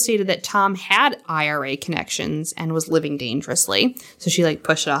 She also stated that Tom had IRA connections and was living dangerously. So she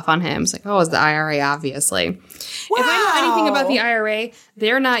pushed it off on him. It's like, oh, it's the IRA, obviously. Wow. If I know anything about the IRA,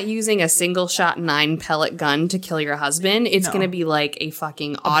 they're not using a single shot 9-pellet gun to kill your husband. It's going to be like a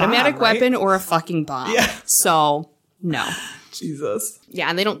fucking automatic weapon or a fucking bomb. Yeah. So, no. Jesus. Yeah,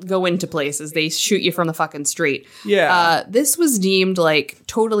 and they don't go into places. They shoot you from the fucking street. Yeah. This was deemed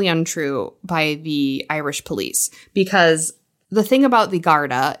totally untrue by the Irish police because the thing about the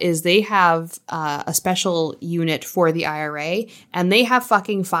Garda is they have a special unit for the IRA, and they have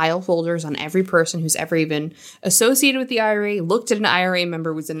fucking file folders on every person who's ever even associated with the IRA, looked at an IRA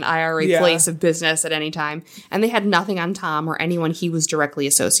member, was in an IRA place of business at any time, and they had nothing on Tom or anyone he was directly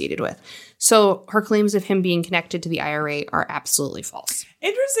associated with. So her claims of him being connected to the IRA are absolutely false.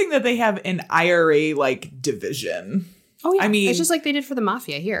 Interesting that they have an IRA division. Oh yeah, I mean, it's just like they did for the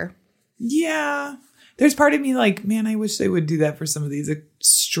mafia here. Yeah. There's part of me like, man, I wish they would do that for some of these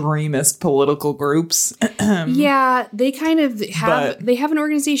extremist political groups. Yeah, they kind of have, they have an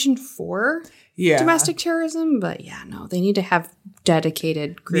organization for domestic terrorism, but no, they need to have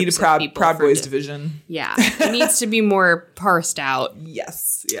dedicated groups. Need a Proud Boys division. Yeah, it needs to be more parsed out.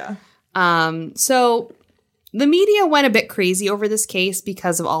 Yes, yeah. So the media went a bit crazy over this case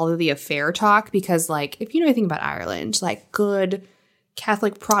because of all of the affair talk, because like, if you know anything about Ireland, like good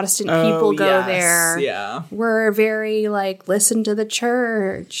Catholic Protestant people go there. Yeah. We're very like, listen to the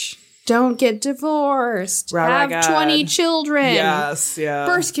church. Don't get divorced. Have 20 children. Yes, yeah.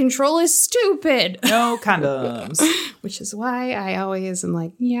 Birth control is stupid. No condoms. Which is why I always am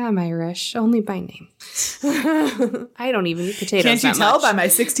like, yeah, I'm Irish, only by name. I don't even eat potatoes. Can't you tell by my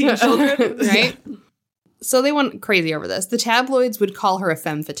 16 children? Right? So they went crazy over this. The tabloids would call her a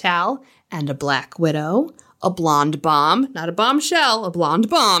femme fatale and a black widow, a blonde bomb, not a bombshell, a blonde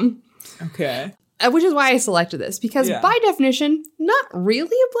bomb. Okay. Which is why I selected this, because by definition, not really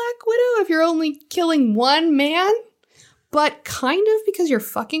a black widow if you're only killing one man, but kind of because you're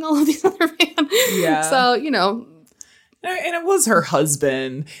fucking all of these other men. Yeah. So, you know. And it was her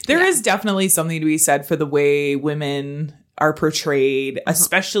husband. There is definitely something to be said for the way women are portrayed,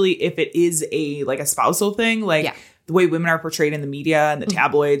 especially if it is a spousal thing. Like the way women are portrayed in the media and the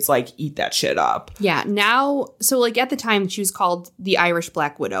tabloids, like, eat that shit up. Yeah. Now, so like at the time she was called the Irish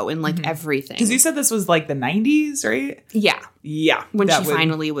Black Widow in like everything. Because you said this was like the 90s, right? Yeah. Yeah. When she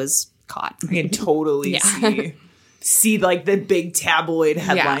finally was caught. I can totally see like the big tabloid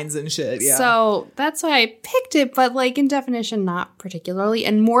headlines and shit. Yeah. So that's why I picked it, but like in definition, not particularly.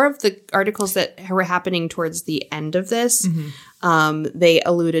 And more of the articles that were happening towards the end of this, they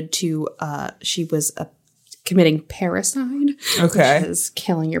alluded to she was committing parricide, which is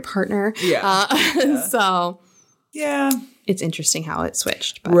killing your partner. Yeah. So it's interesting how it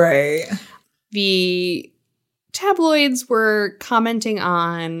switched. But right. The tabloids were commenting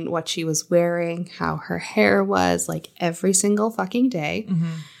on what she was wearing, how her hair was, like every single fucking day.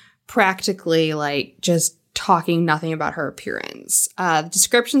 Practically like just talking nothing about her appearance. The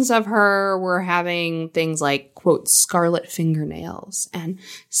descriptions of her were having things like, quote, scarlet fingernails and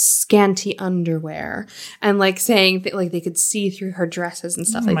scanty underwear, and like saying that like they could see through her dresses and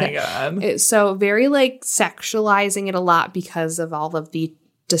stuff like that. Oh my God. So very like sexualizing it a lot because of all of the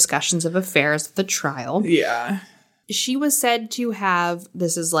discussions of affairs at the trial. Yeah. She was said to have,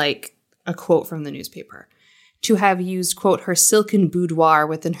 this is like a quote from the newspaper, to have used, quote, her silken boudoir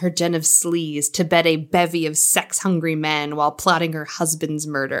within her den of sleaze to bed a bevy of sex-hungry men while plotting her husband's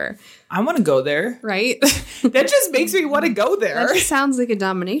murder. I want to go there. Right? That just makes me want to go there. That just sounds like a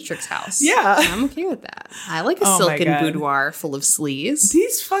dominatrix house. Yeah. I'm okay with that. I like a silken boudoir full of sleaze.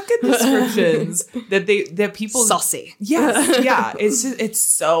 These fucking descriptions that people... Saucy. Yes. Yeah. It's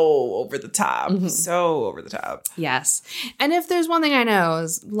so over the top. So over the top. Yes. And if there's one thing I know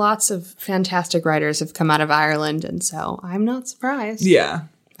is lots of fantastic writers have come out of Ireland, and so I'm not surprised. Yeah.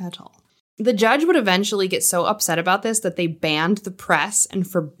 At all. The judge would eventually get so upset about this that they banned the press and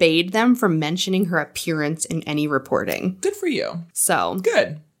forbade them from mentioning her appearance in any reporting. Good for you. So.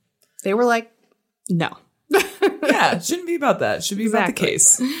 Good. They were like, no. Yeah, it shouldn't be about that. It should be about the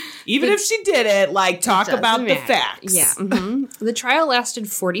case. Even if she did it, like, talk about the facts. Yeah. The trial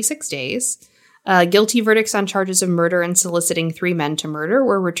lasted 46 days. Guilty verdicts on charges of murder and soliciting 3 men to murder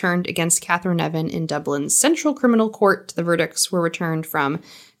were returned against Catherine Evan in Dublin's Central Criminal Court. The verdicts were returned from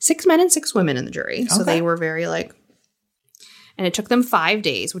 6 men and 6 women in the jury. So they were very like... And it took them 5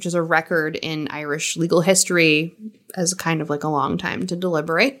 days, which is a record in Irish legal history as kind of like a long time to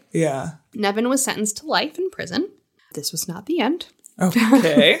deliberate. Yeah. Nevin was sentenced to life in prison. This was not the end.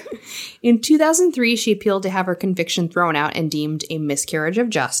 Okay. In 2003, she appealed to have her conviction thrown out and deemed a miscarriage of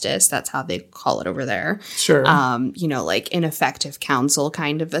justice. That's how they call it over there. Sure. You know, like ineffective counsel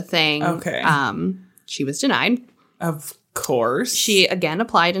kind of a thing. Okay. She was denied. Of course. She again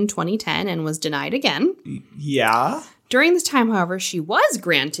applied in 2010 and was denied again. Yeah. During this time, however, she was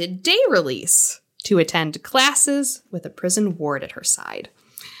granted day release to attend classes with a prison ward at her side.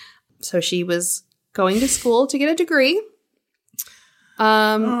 So she was going to school to get a degree.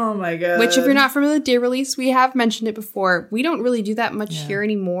 Oh my God. Which, if you're not familiar with day release, we have mentioned it before. We don't really do that much here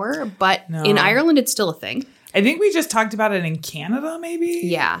anymore, but in Ireland, it's still a thing. I think we just talked about it in Canada, maybe?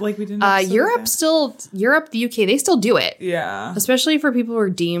 Yeah. Like we didn't. Europe, the UK, they still do it. Yeah. Especially for people who are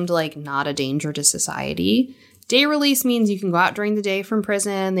deemed like not a danger to society. Day release means you can go out during the day from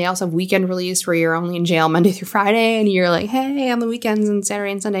prison. They also have weekend release where you're only in jail Monday through Friday and you're like, hey, on the weekends and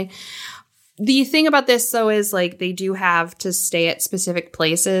Saturday and Sunday. The thing about this, though, is like they do have to stay at specific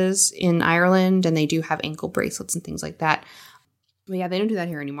places in Ireland, and they do have ankle bracelets and things like that. But yeah, they don't do that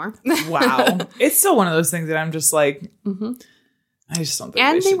here anymore. Wow. It's still one of those things that I'm just like, I just don't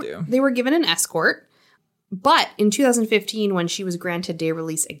think they should do. They were given an escort. But in 2015, when she was granted day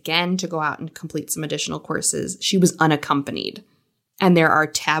release again to go out and complete some additional courses, she was unaccompanied. And there are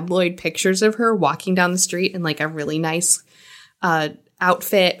tabloid pictures of her walking down the street in like a really nice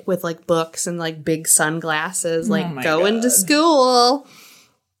outfit with like books and like big sunglasses, like going to school.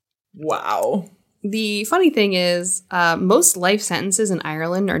 Wow. The funny thing is, most life sentences in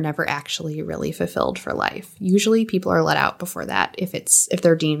Ireland are never actually really fulfilled for life. Usually people are let out before that if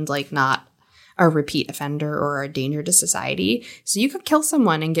they're deemed like not a repeat offender or a danger to society. So you could kill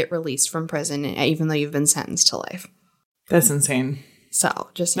someone and get released from prison even though you've been sentenced to life. That's insane. So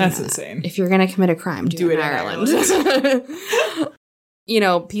just that's insane. If you're going to commit a crime, do it in Ireland. You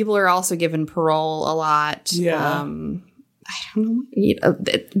know, people are also given parole a lot. Yeah. I don't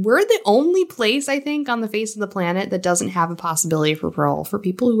know. We're the only place, I think, on the face of the planet that doesn't have a possibility for parole for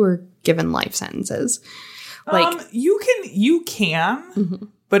people who are given life sentences. Like you can,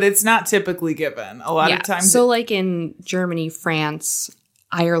 but it's not typically given. A lot of times. So like in Germany, France,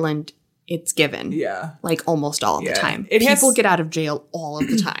 Ireland, it's given. Yeah. Like almost all of the time. People get out of jail all of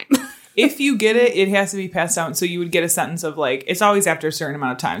the time. If you get it, it has to be passed down. So you would get a sentence of like, it's always after a certain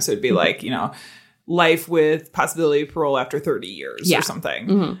amount of time. So it'd be like, you know, life with possibility of parole after 30 years or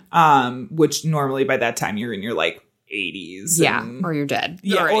something. Which normally by that time you're in your like 80s. Yeah. Or you're dead.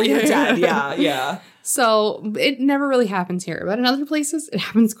 Yeah. Or you're dead. Yeah. Yeah. So it never really happens here. But in other places, it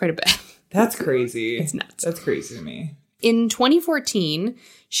happens quite a bit. That's crazy. It's nuts. That's crazy to me. In 2014,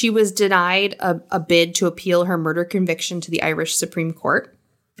 she was denied a bid to appeal her murder conviction to the Irish Supreme Court.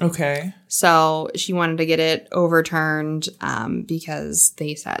 Okay. So she wanted to get it overturned because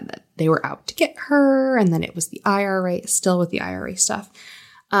they said that they were out to get her and then it was the IRA, still with the IRA stuff.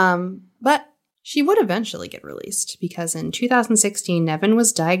 But she would eventually get released because in 2016, Nevin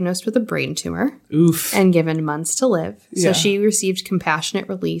was diagnosed with a brain tumor. Oof. And given months to live. So Yeah. she received compassionate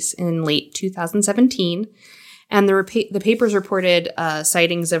release in late 2017. And the papers reported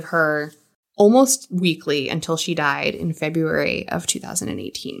sightings of her almost weekly until she died in February of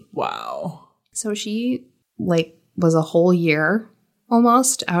 2018. Wow. So she was a whole year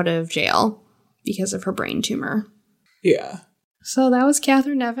almost out of jail because of her brain tumor. Yeah. So that was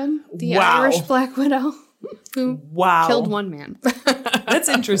Catherine Nevin, the Irish Black Widow, who killed one man. That's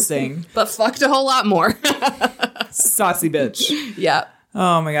interesting. But fucked a whole lot more. Saucy bitch. Yeah.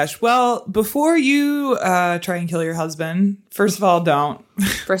 Oh my gosh. Well, before you try and kill your husband, first of all, don't.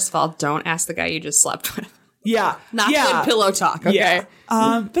 First of all, don't ask the guy you just slept with. Yeah. Not good pillow talk, okay? Yeah.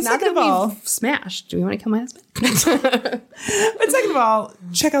 But Not second that of all, we've smashed. Do we want to kill my husband? but second of all,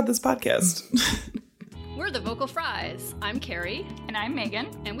 check out this podcast. We're the Vocal Fries. I'm Carrie. And I'm Megan.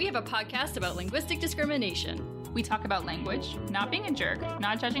 And we have a podcast about linguistic discrimination. We talk about language, not being a jerk,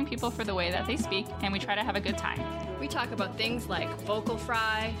 not judging people for the way that they speak, and we try to have a good time. We talk about things like vocal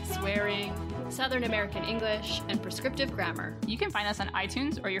fry, swearing, Southern American English, and prescriptive grammar. You can find us on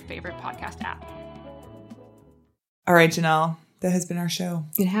iTunes or your favorite podcast app. All right, Janelle, that has been our show.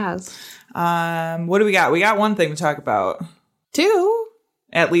 It has. What do we got? We got one thing to talk about. Two?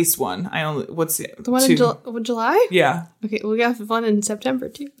 At least one. What's the one two? in July? Yeah. Okay, we got one in September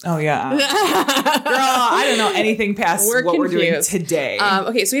too. Oh yeah. Girl, I don't know anything past what we're doing today.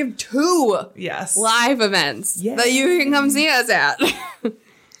 Okay, so we have two live events that you can come see us at.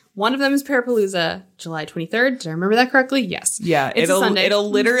 One of them is Parapalooza, July 23rd. Did I remember that correctly? Yes. Yeah, it's a Sunday. It'll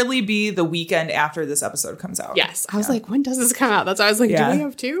literally be the weekend after this episode comes out. Yes. I was like, when does this come out? That's why I was like, do we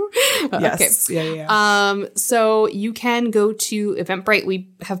have two? Yes. Okay. Yeah. So you can go to Eventbrite. We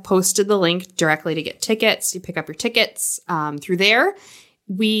have posted the link directly to get tickets. You pick up your tickets through there.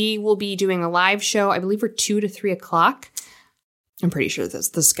 We will be doing a live show, I believe, for 2 to 3 o'clock. I'm pretty sure that's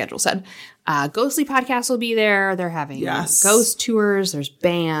the schedule said. Ghostly Podcast will be there. They're having ghost tours. There's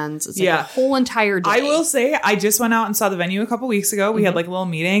bands. It's like a whole entire day. I will say, I just went out and saw the venue a couple weeks ago. We had like a little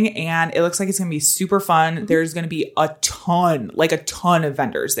meeting and it looks like it's going to be super fun. There's going to be a ton of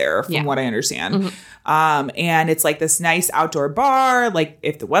vendors there from what I understand. And it's like this nice outdoor bar. Like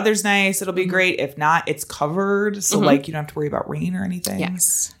if the weather's nice, it'll be great. If not, it's covered. So like you don't have to worry about rain or anything.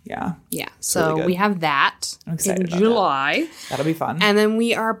 Yes. Yeah. Yeah. So really we have that in July. That'll be fun. And then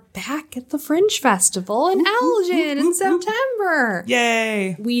we are back at the Fringe Festival in Elgin in September.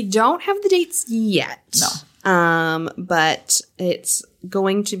 Yay. We don't have the dates yet. No. But it's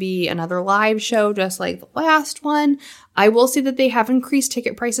going to be another live show just like the last one. I will say that they have increased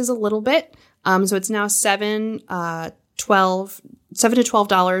ticket prices a little bit. So it's now $7 to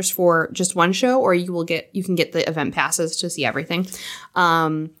 $12 for just one show, or you can get the event passes to see everything.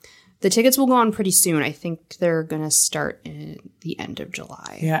 The tickets will go on pretty soon. I think they're going to start in the end of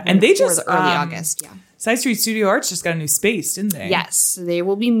July. Yeah, and they just early August. Yeah, Side Street Studio Arts just got a new space, didn't they? Yes, they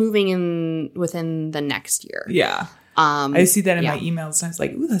will be moving in within the next year. Yeah. I see that in my emails, and I was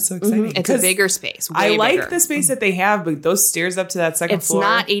like, "Ooh, that's so exciting!" It's a bigger space. I like bigger. the space that they have, but those stairs up to that second floor, it's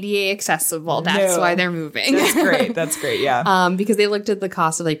not ADA accessible. That's why they're moving. That's great. That's great. Yeah. Because they looked at the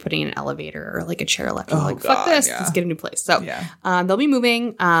cost of like putting an elevator or like a chair lift. And like, fuck this. Let's get a new place. So they'll be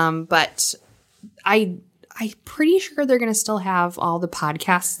moving. But I'm pretty sure they're going to still have all the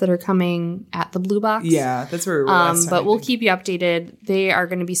podcasts that are coming at the Blue Box. Yeah, that's where we were last time, but we'll keep you updated. They are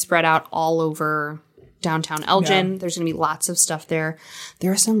going to be spread out all over downtown Elgin. There's going to be lots of stuff there.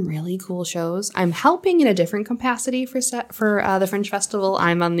 There are some really cool shows. I'm helping in a different capacity for the Fringe Festival.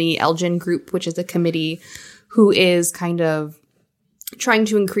 I'm on the Elgin group, which is a committee who is kind of trying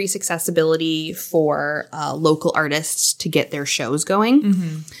to increase accessibility for local artists to get their shows going.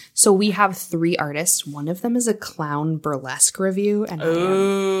 Mm-hmm. So we have 3 artists. One of them is a clown burlesque review. And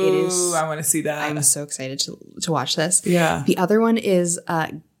I want to see that. I'm so excited to watch this. Yeah. The other one is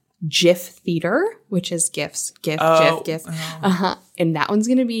GIF Theater, which is GIFs. GIF. And that one's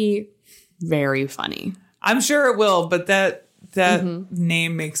going to be very funny. I'm sure it will, but that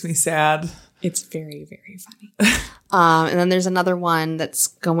name makes me sad. It's very, very funny. And then there's another one that's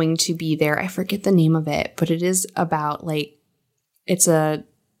going to be there. I forget the name of it, but it is about it's a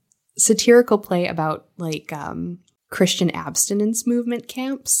satirical play about Christian abstinence movement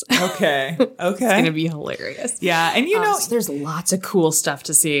camps. Okay. It's going to be hilarious. Yeah. And so there's lots of cool stuff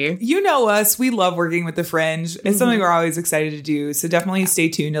to see. You know us. We love working with the Fringe. It's something we're always excited to do. So definitely stay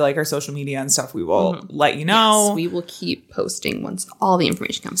tuned to our social media and stuff. We will let you know. Yes, we will keep posting once all the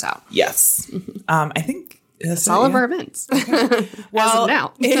information comes out. Yes. I think that's all of our events. Okay. Well,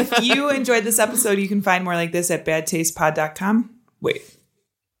 now. If you enjoyed this episode, you can find more like this at badtastepod.com. Wait.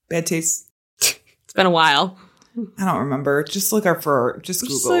 Bad Taste. It's been a while. I don't remember. Just look up just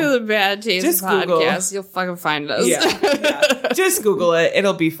Google. Just look at the Bad Taste podcast. Google. You'll fucking find us. Yeah. Just Google it.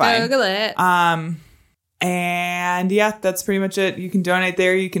 It'll be fine. Google it. And yeah, that's pretty much it. You can donate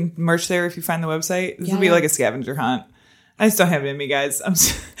there. You can merch there if you find the website. This will be like a scavenger hunt. I just don't have it in me, guys.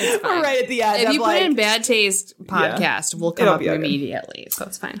 We're right at the end. If you put in Bad Taste podcast, we'll come up immediately. So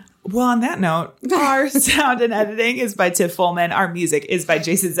it's fine. Well, on that note, our sound and editing is by Tiff Fullman. Our music is by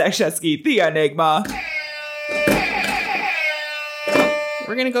Jason Zakshevsky, the Enigma.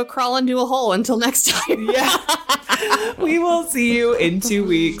 We're going to go crawl into a hole until next time. Yeah. We will see you in 2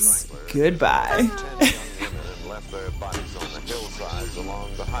 weeks. Goodbye. Left their bodies on the hillsides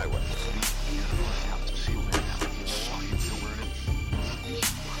along the highway.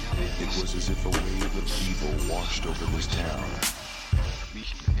 It was as if a wave of evil washed over this town.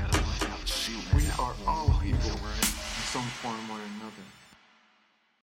 We are all evil in some form or another.